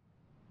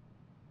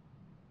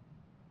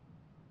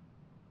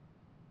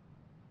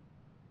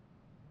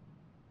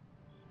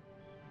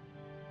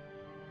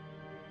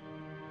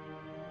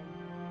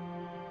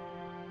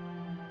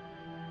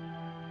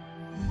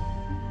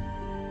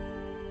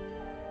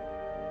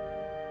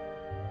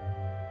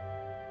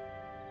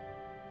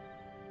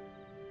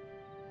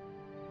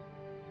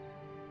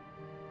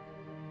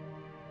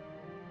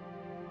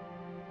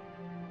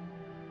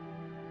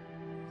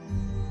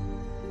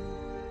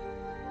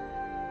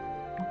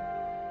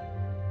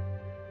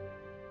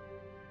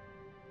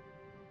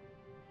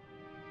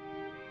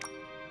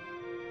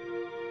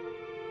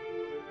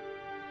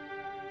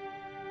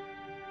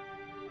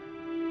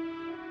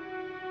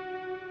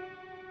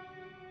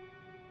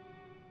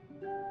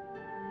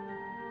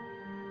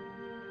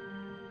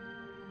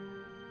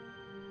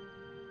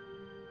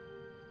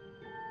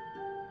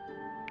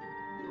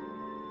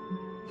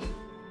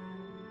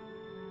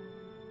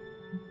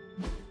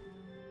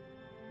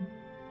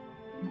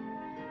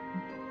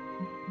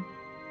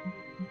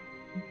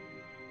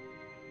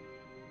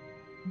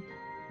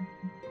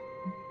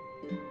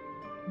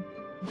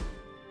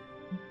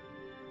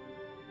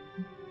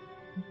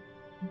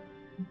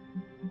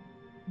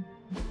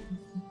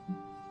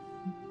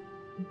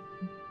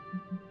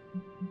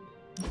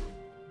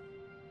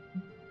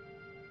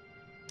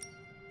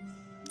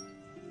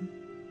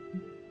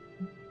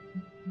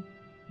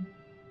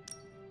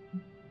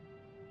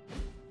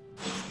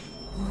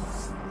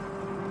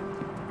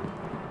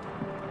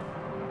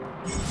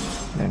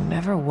 There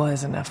never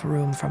was enough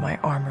room for my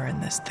armor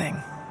in this thing.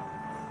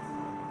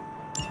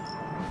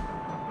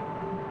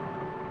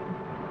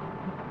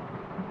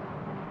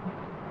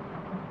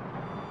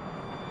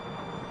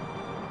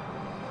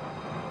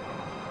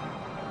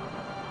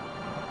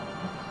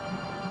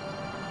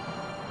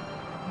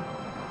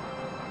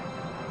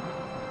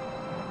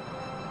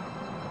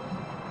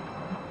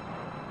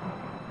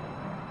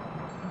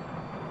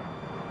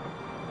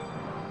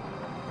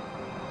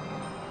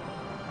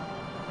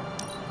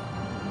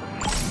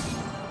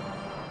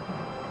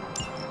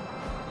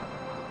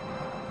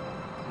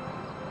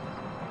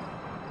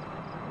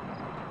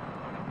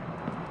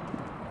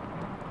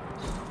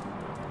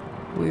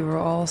 We were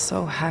all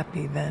so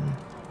happy then.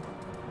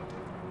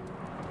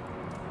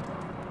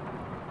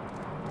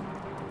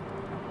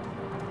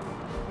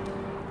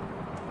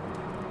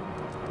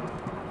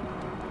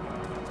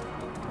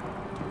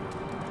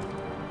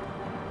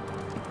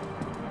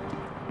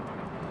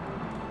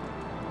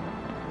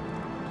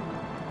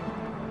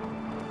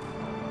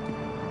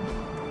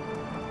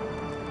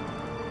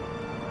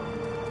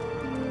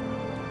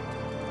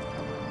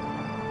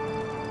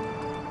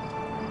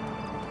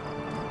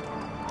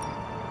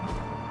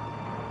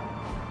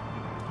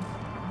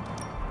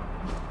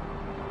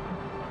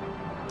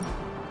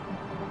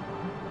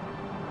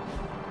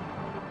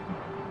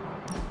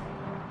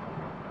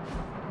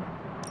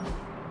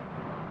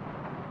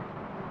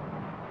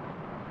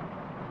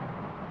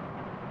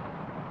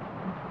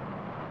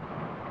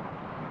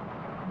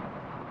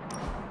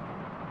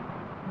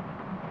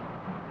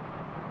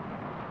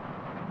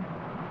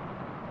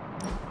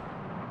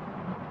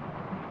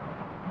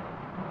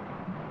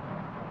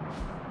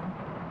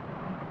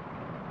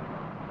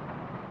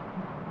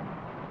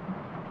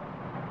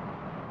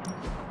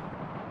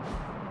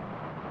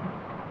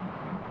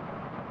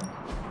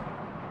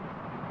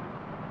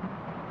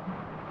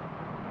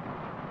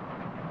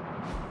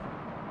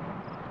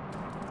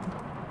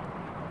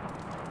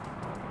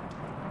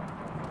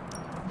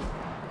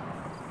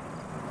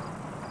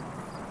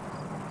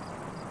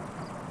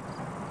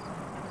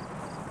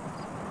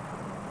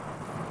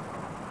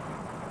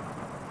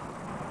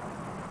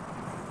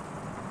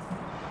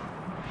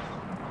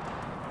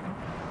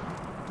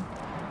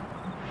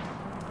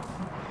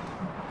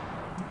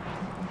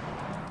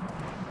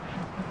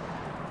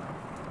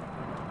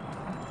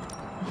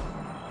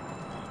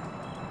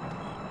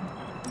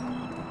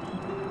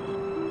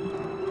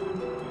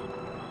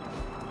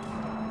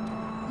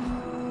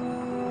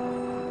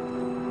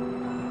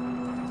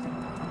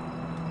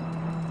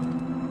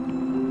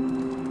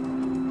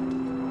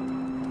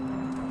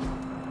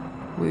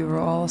 We were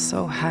all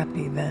so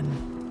happy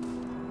then.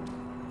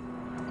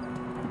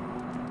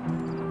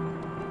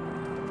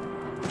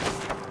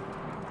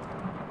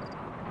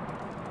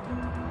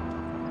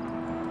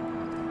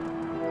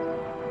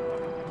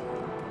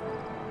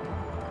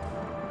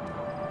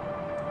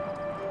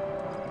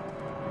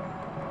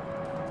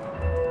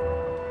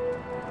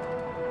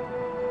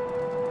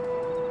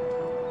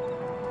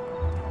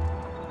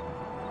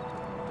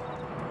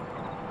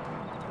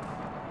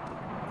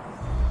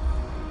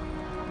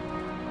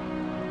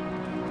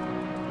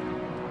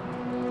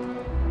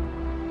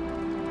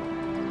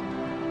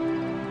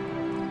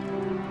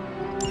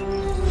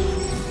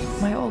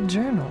 My old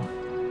journal.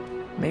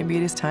 Maybe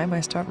it is time I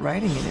start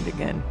writing in it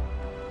again.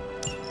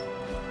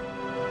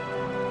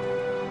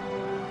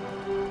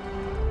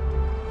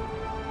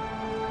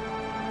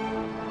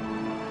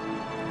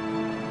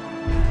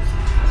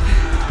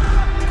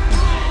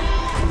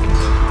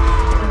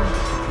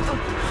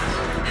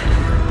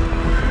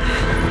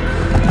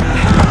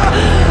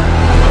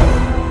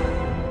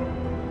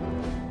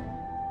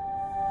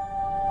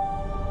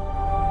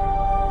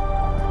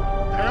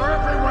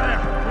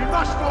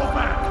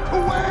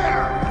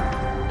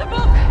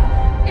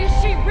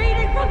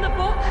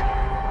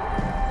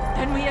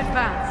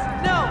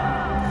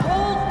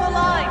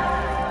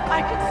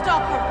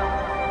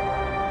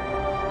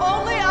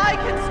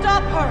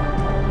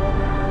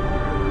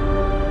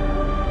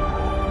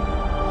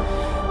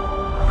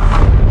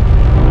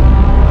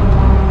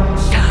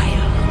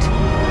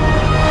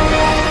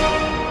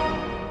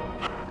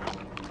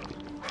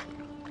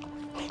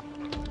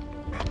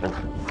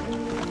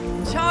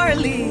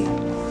 Charlie!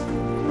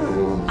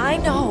 I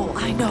know.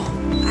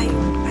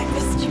 I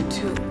missed you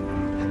too.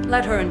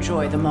 Let her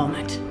enjoy the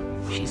moment.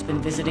 She's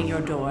been visiting your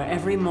door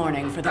every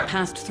morning for the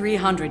past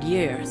 300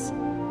 years.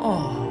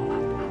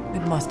 Oh,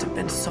 it must have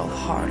been so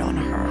hard on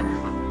her.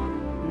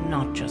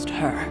 Not just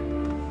her.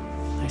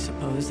 I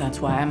suppose that's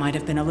why I might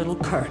have been a little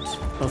curt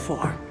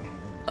before.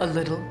 A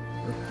little?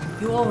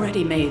 You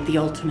already made the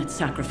ultimate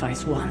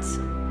sacrifice once.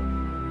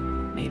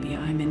 Maybe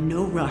I'm in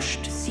no rush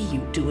to see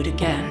you do it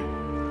again.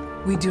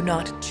 We do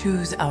not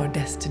choose our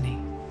destiny.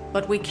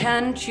 But we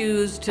can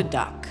choose to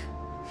duck.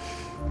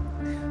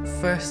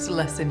 First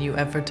lesson you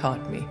ever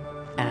taught me.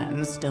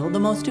 And still the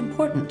most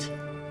important.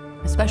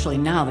 Especially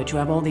now that you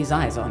have all these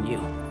eyes on you.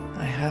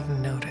 I have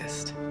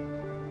noticed.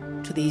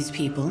 To these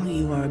people,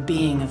 you are a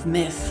being of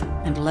myth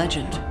and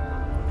legend.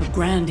 A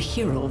grand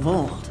hero of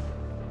old.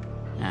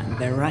 And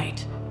they're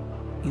right.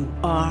 You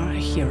are a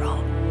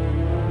hero.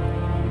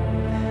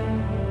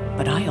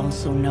 But I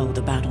also know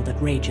the battle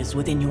that rages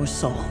within your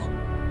soul.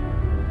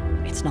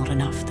 It's not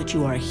enough that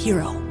you are a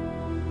hero.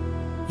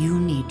 You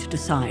need to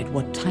decide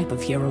what type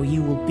of hero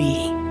you will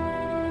be.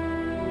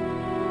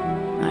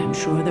 I'm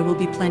sure there will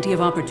be plenty of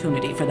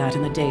opportunity for that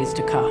in the days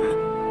to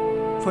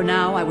come. For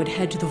now, I would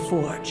head to the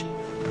Forge.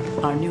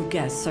 Our new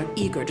guests are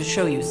eager to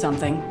show you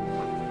something.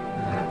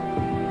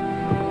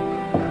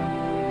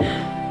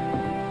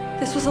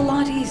 This was a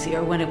lot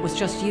easier when it was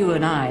just you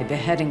and I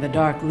beheading the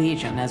Dark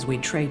Legion as we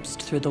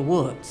traipsed through the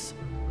woods.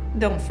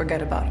 Don't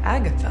forget about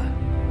Agatha.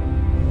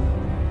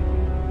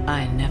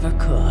 I never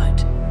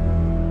could.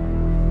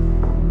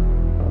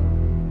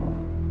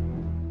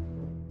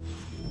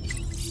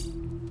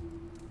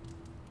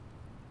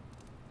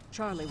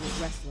 Charlie was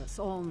restless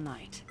all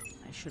night.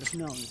 I should have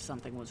known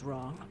something was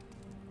wrong.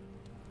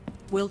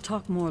 We'll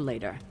talk more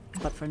later,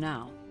 but for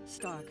now,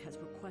 Stark has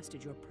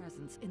requested your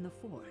presence in the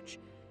Forge.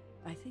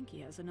 I think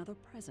he has another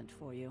present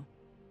for you.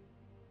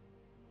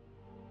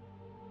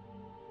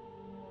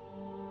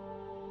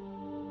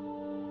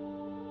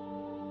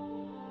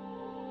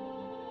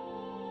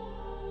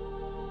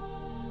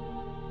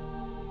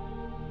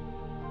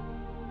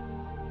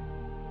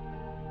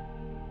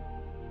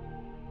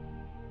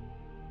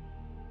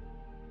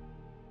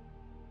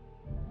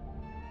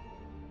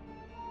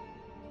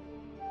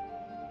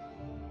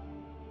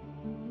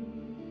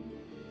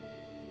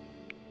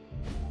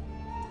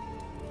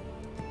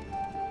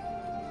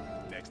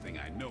 Next thing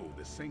I know,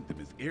 the Sanctum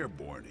is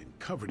airborne and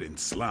covered in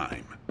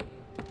slime.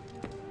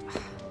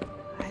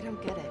 I don't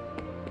get it.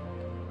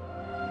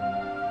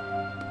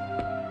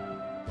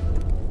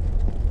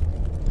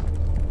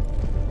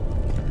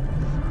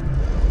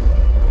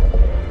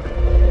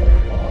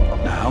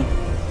 Now?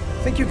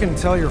 Think you can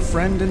tell your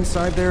friend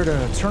inside there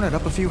to turn it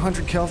up a few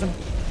hundred Kelvin?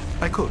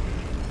 I could.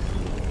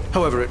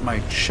 However, it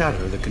might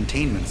shatter the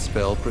containment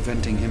spell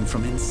preventing him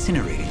from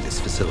incinerating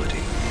this facility.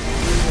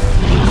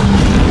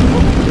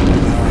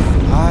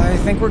 I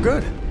think we're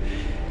good.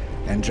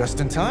 And just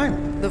in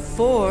time. The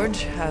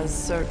Forge has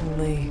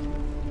certainly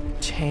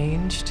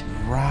changed.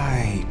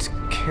 Right.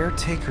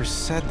 Caretaker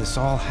said this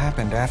all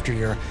happened after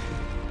your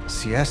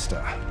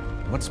siesta.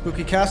 What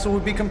spooky castle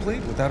would be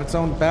complete without its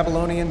own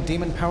Babylonian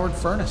demon-powered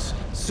furnace?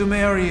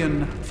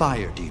 Sumerian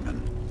fire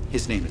demon.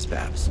 His name is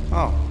Babs.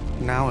 Oh,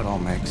 now it all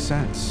makes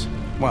sense.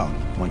 Well,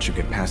 once you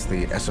get past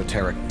the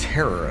esoteric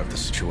terror of the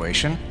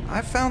situation,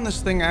 I've found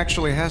this thing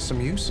actually has some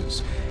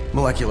uses.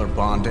 Molecular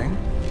bonding,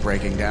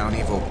 breaking down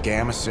evil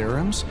gamma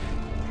serums,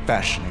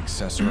 fashion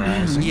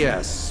accessorizing.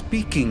 Yes,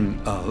 speaking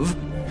of,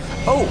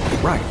 Oh,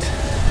 right.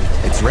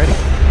 It's ready.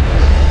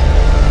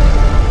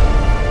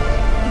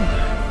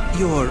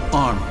 Your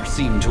armor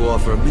seemed to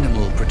offer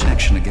minimal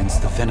protection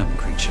against the venom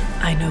creature.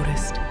 I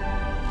noticed.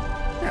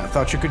 Yeah, I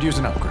thought you could use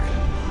an upgrade.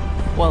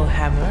 Well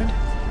hammered.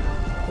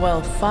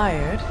 Well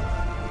fired.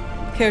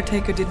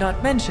 Caretaker did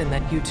not mention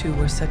that you two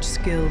were such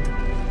skilled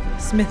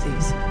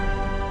smithies.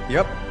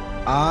 Yep.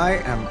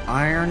 I am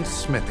Iron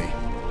Smithy.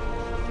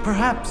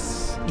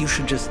 Perhaps you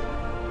should just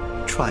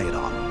try it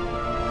on.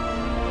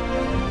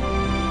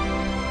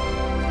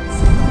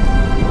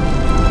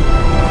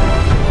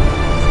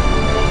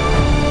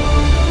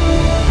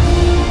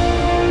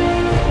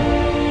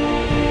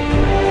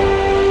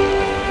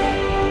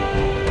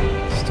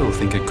 Still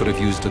think it could have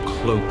used a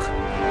cloak.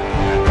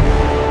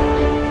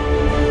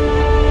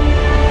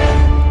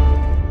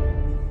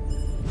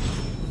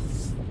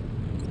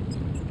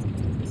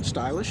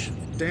 Stylish,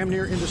 damn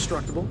near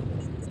indestructible,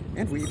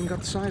 and we even got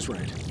the size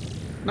right.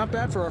 Not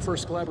bad for our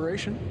first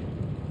collaboration.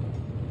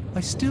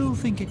 I still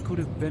think it could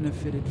have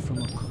benefited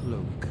from a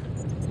cloak.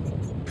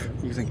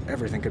 You think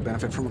everything could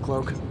benefit from a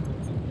cloak?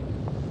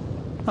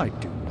 I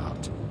do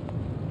not.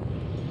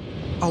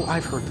 Oh,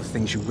 I've heard the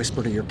things you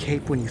whisper to your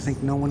cape when you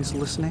think no one's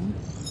listening.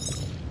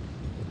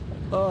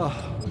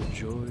 Ah, the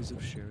joys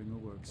of sharing a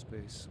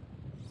workspace.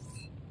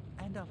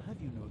 And I'll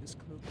have you know this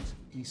cloak has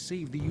helped me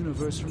save the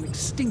universe from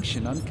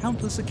extinction on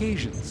countless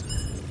occasions.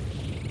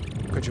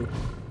 Could you...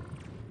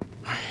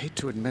 I hate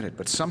to admit it,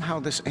 but somehow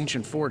this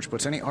ancient forge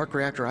puts any arc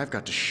reactor I've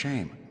got to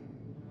shame.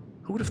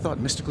 Who would have thought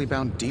mystically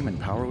bound demon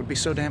power would be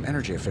so damn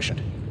energy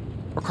efficient?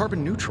 Or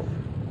carbon neutral?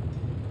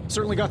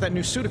 Certainly got that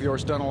new suit of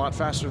yours done a lot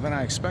faster than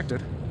I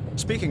expected.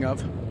 Speaking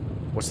of,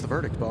 what's the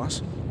verdict,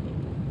 boss?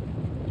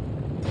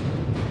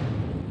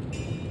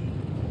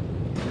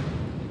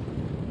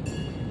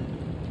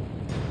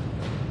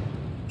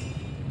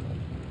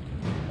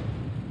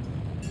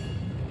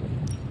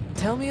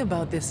 Tell me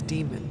about this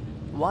demon.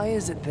 Why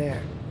is it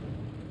there?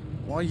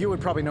 Well, you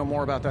would probably know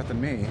more about that than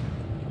me.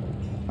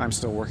 I'm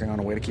still working on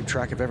a way to keep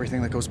track of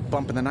everything that goes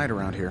bump in the night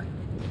around here.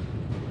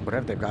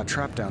 Whatever they've got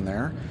trapped down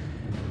there,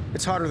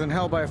 it's hotter than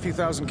hell by a few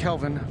thousand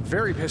Kelvin,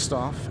 very pissed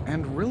off,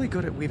 and really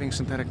good at weaving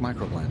synthetic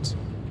microblends.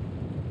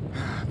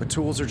 But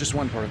tools are just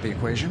one part of the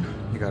equation.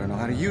 You gotta know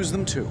how to use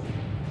them, too.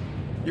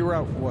 You were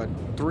out, what,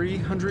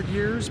 300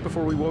 years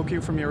before we woke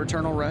you from your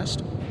eternal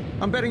rest?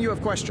 I'm betting you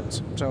have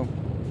questions, so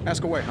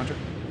ask away, Hunter.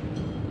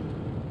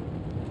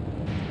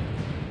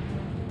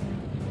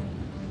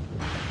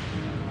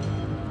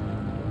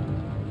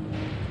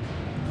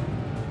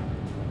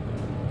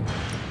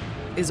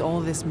 Is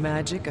all this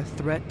magic a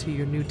threat to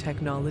your new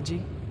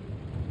technology?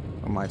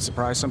 It might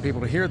surprise some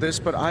people to hear this,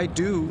 but I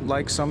do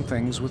like some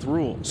things with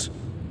rules.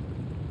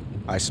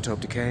 Isotope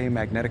decay,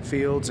 magnetic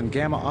fields, and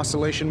gamma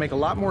oscillation make a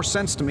lot more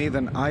sense to me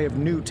than Eye of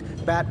Newt,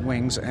 bat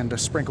wings, and a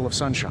sprinkle of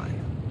sunshine.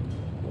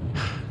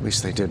 At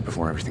least they did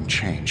before everything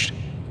changed.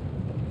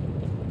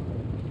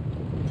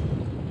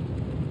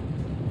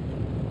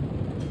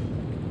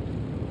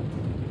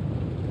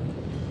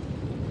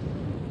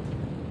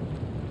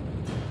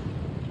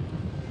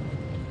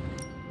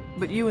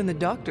 But you and the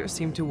doctor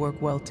seem to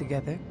work well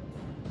together.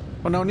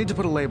 Well, no need to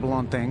put a label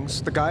on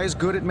things. The guy is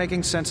good at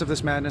making sense of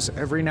this madness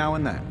every now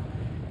and then.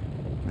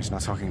 He's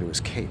not talking to his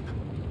cape.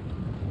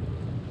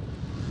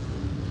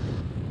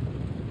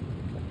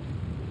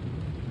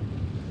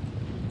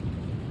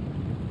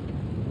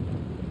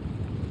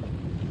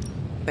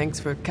 Thanks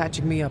for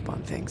catching me up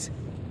on things.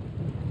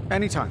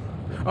 Anytime.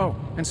 Oh,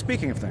 and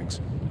speaking of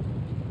things,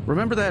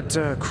 remember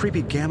that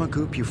creepy gamma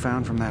goop you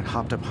found from that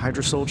hopped-up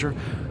Hydra soldier?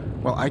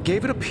 Well, I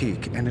gave it a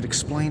peek, and it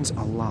explains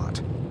a lot.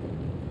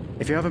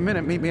 If you have a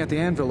minute, meet me at the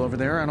anvil over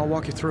there, and I'll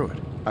walk you through it.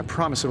 I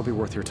promise it'll be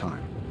worth your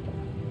time.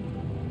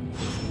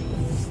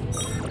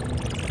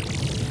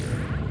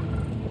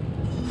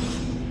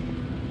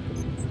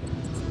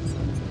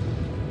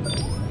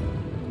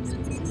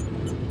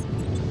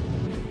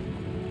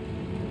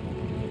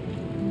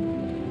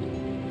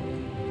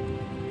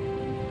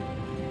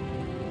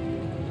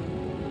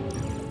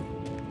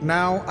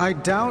 Now, I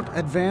doubt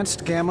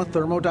advanced gamma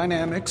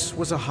thermodynamics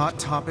was a hot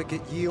topic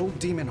at Yield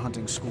Demon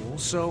Hunting School,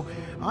 so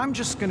I'm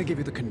just gonna give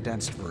you the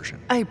condensed version.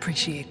 I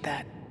appreciate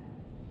that.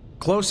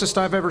 Closest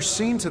I've ever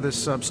seen to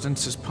this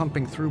substance is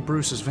pumping through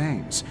Bruce's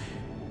veins.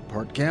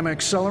 Part gamma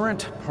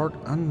accelerant, part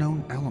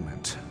unknown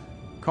element.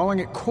 Calling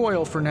it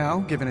coil for now,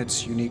 given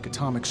its unique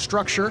atomic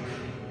structure.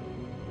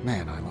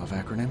 Man, I love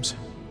acronyms.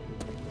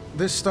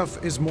 This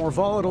stuff is more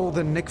volatile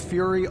than Nick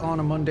Fury on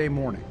a Monday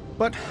morning.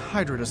 But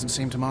Hydra doesn't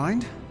seem to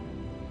mind.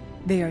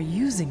 They are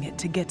using it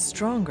to get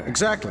stronger.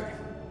 Exactly.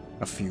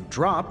 A few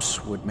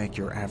drops would make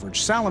your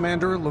average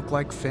salamander look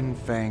like Fin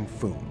Fang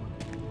Foom.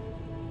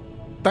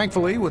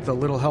 Thankfully, with a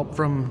little help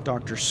from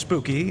Dr.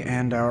 Spooky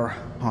and our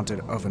haunted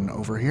oven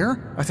over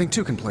here, I think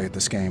two can play at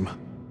this game.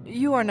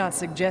 You are not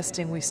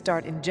suggesting we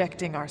start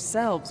injecting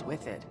ourselves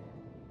with it.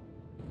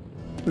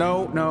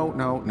 No,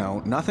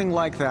 nothing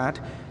like that.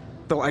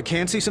 Though I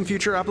can see some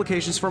future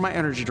applications for my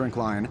energy drink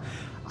line.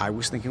 I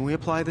was thinking we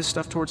apply this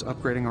stuff towards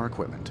upgrading our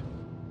equipment.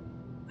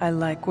 I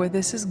like where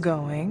this is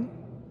going.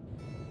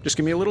 Just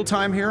give me a little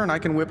time here and I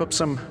can whip up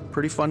some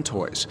pretty fun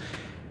toys.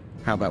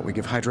 How about we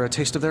give Hydra a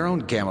taste of their own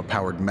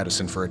gamma-powered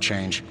medicine for a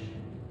change?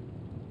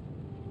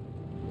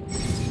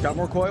 Got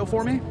more coil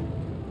for me?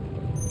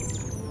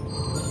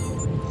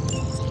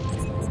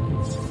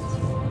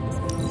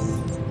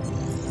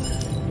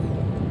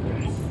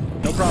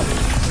 No problem.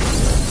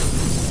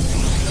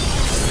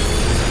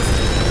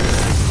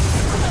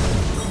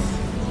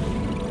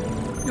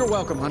 You're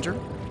welcome, Hunter.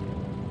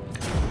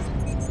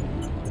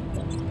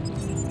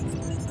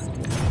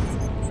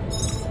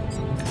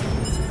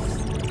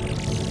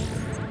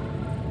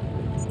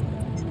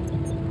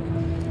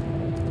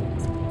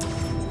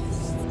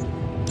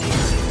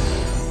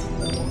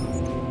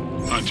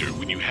 Hunter,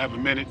 when you have a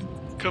minute,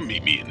 come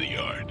meet me in the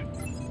yard.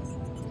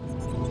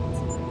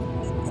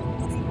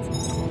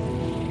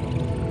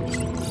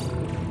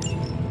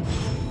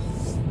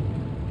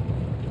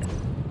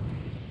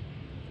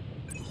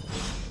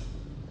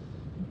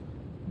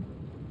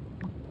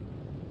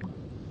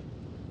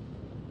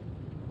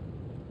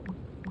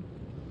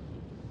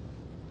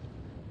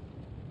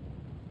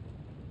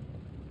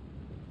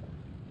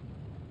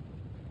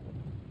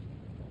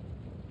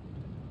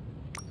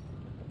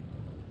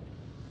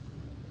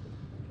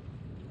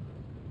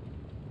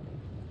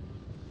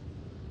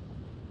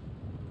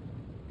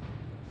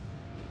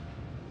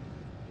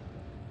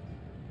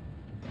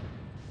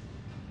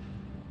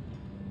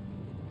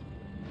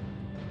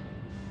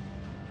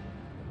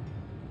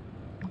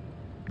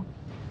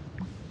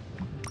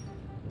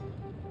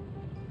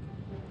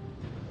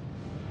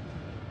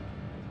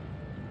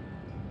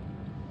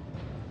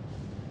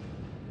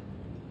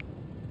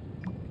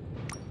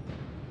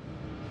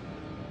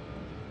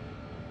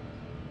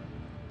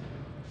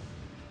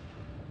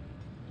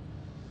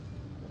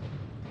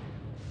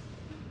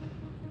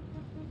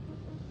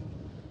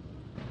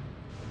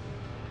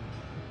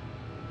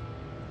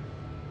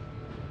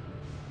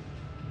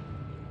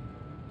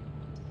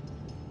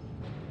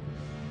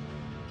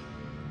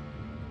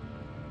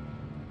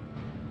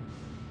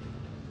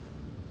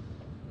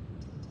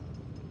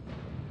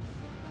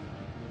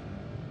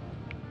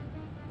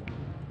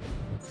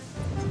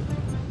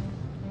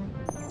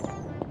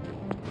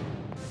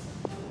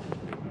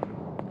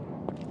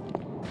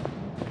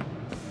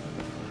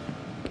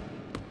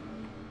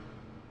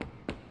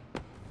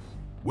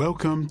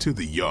 Welcome to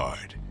the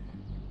yard.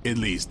 At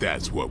least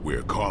that's what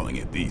we're calling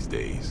it these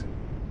days.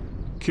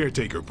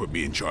 Caretaker put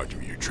me in charge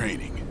of your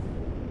training.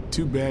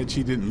 Too bad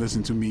she didn't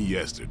listen to me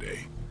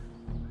yesterday.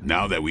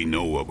 Now that we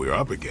know what we're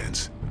up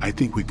against, I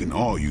think we can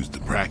all use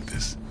the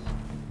practice.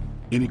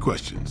 Any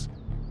questions?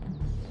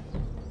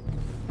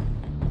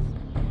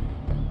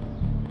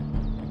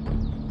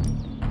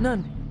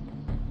 None.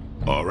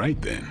 All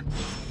right then.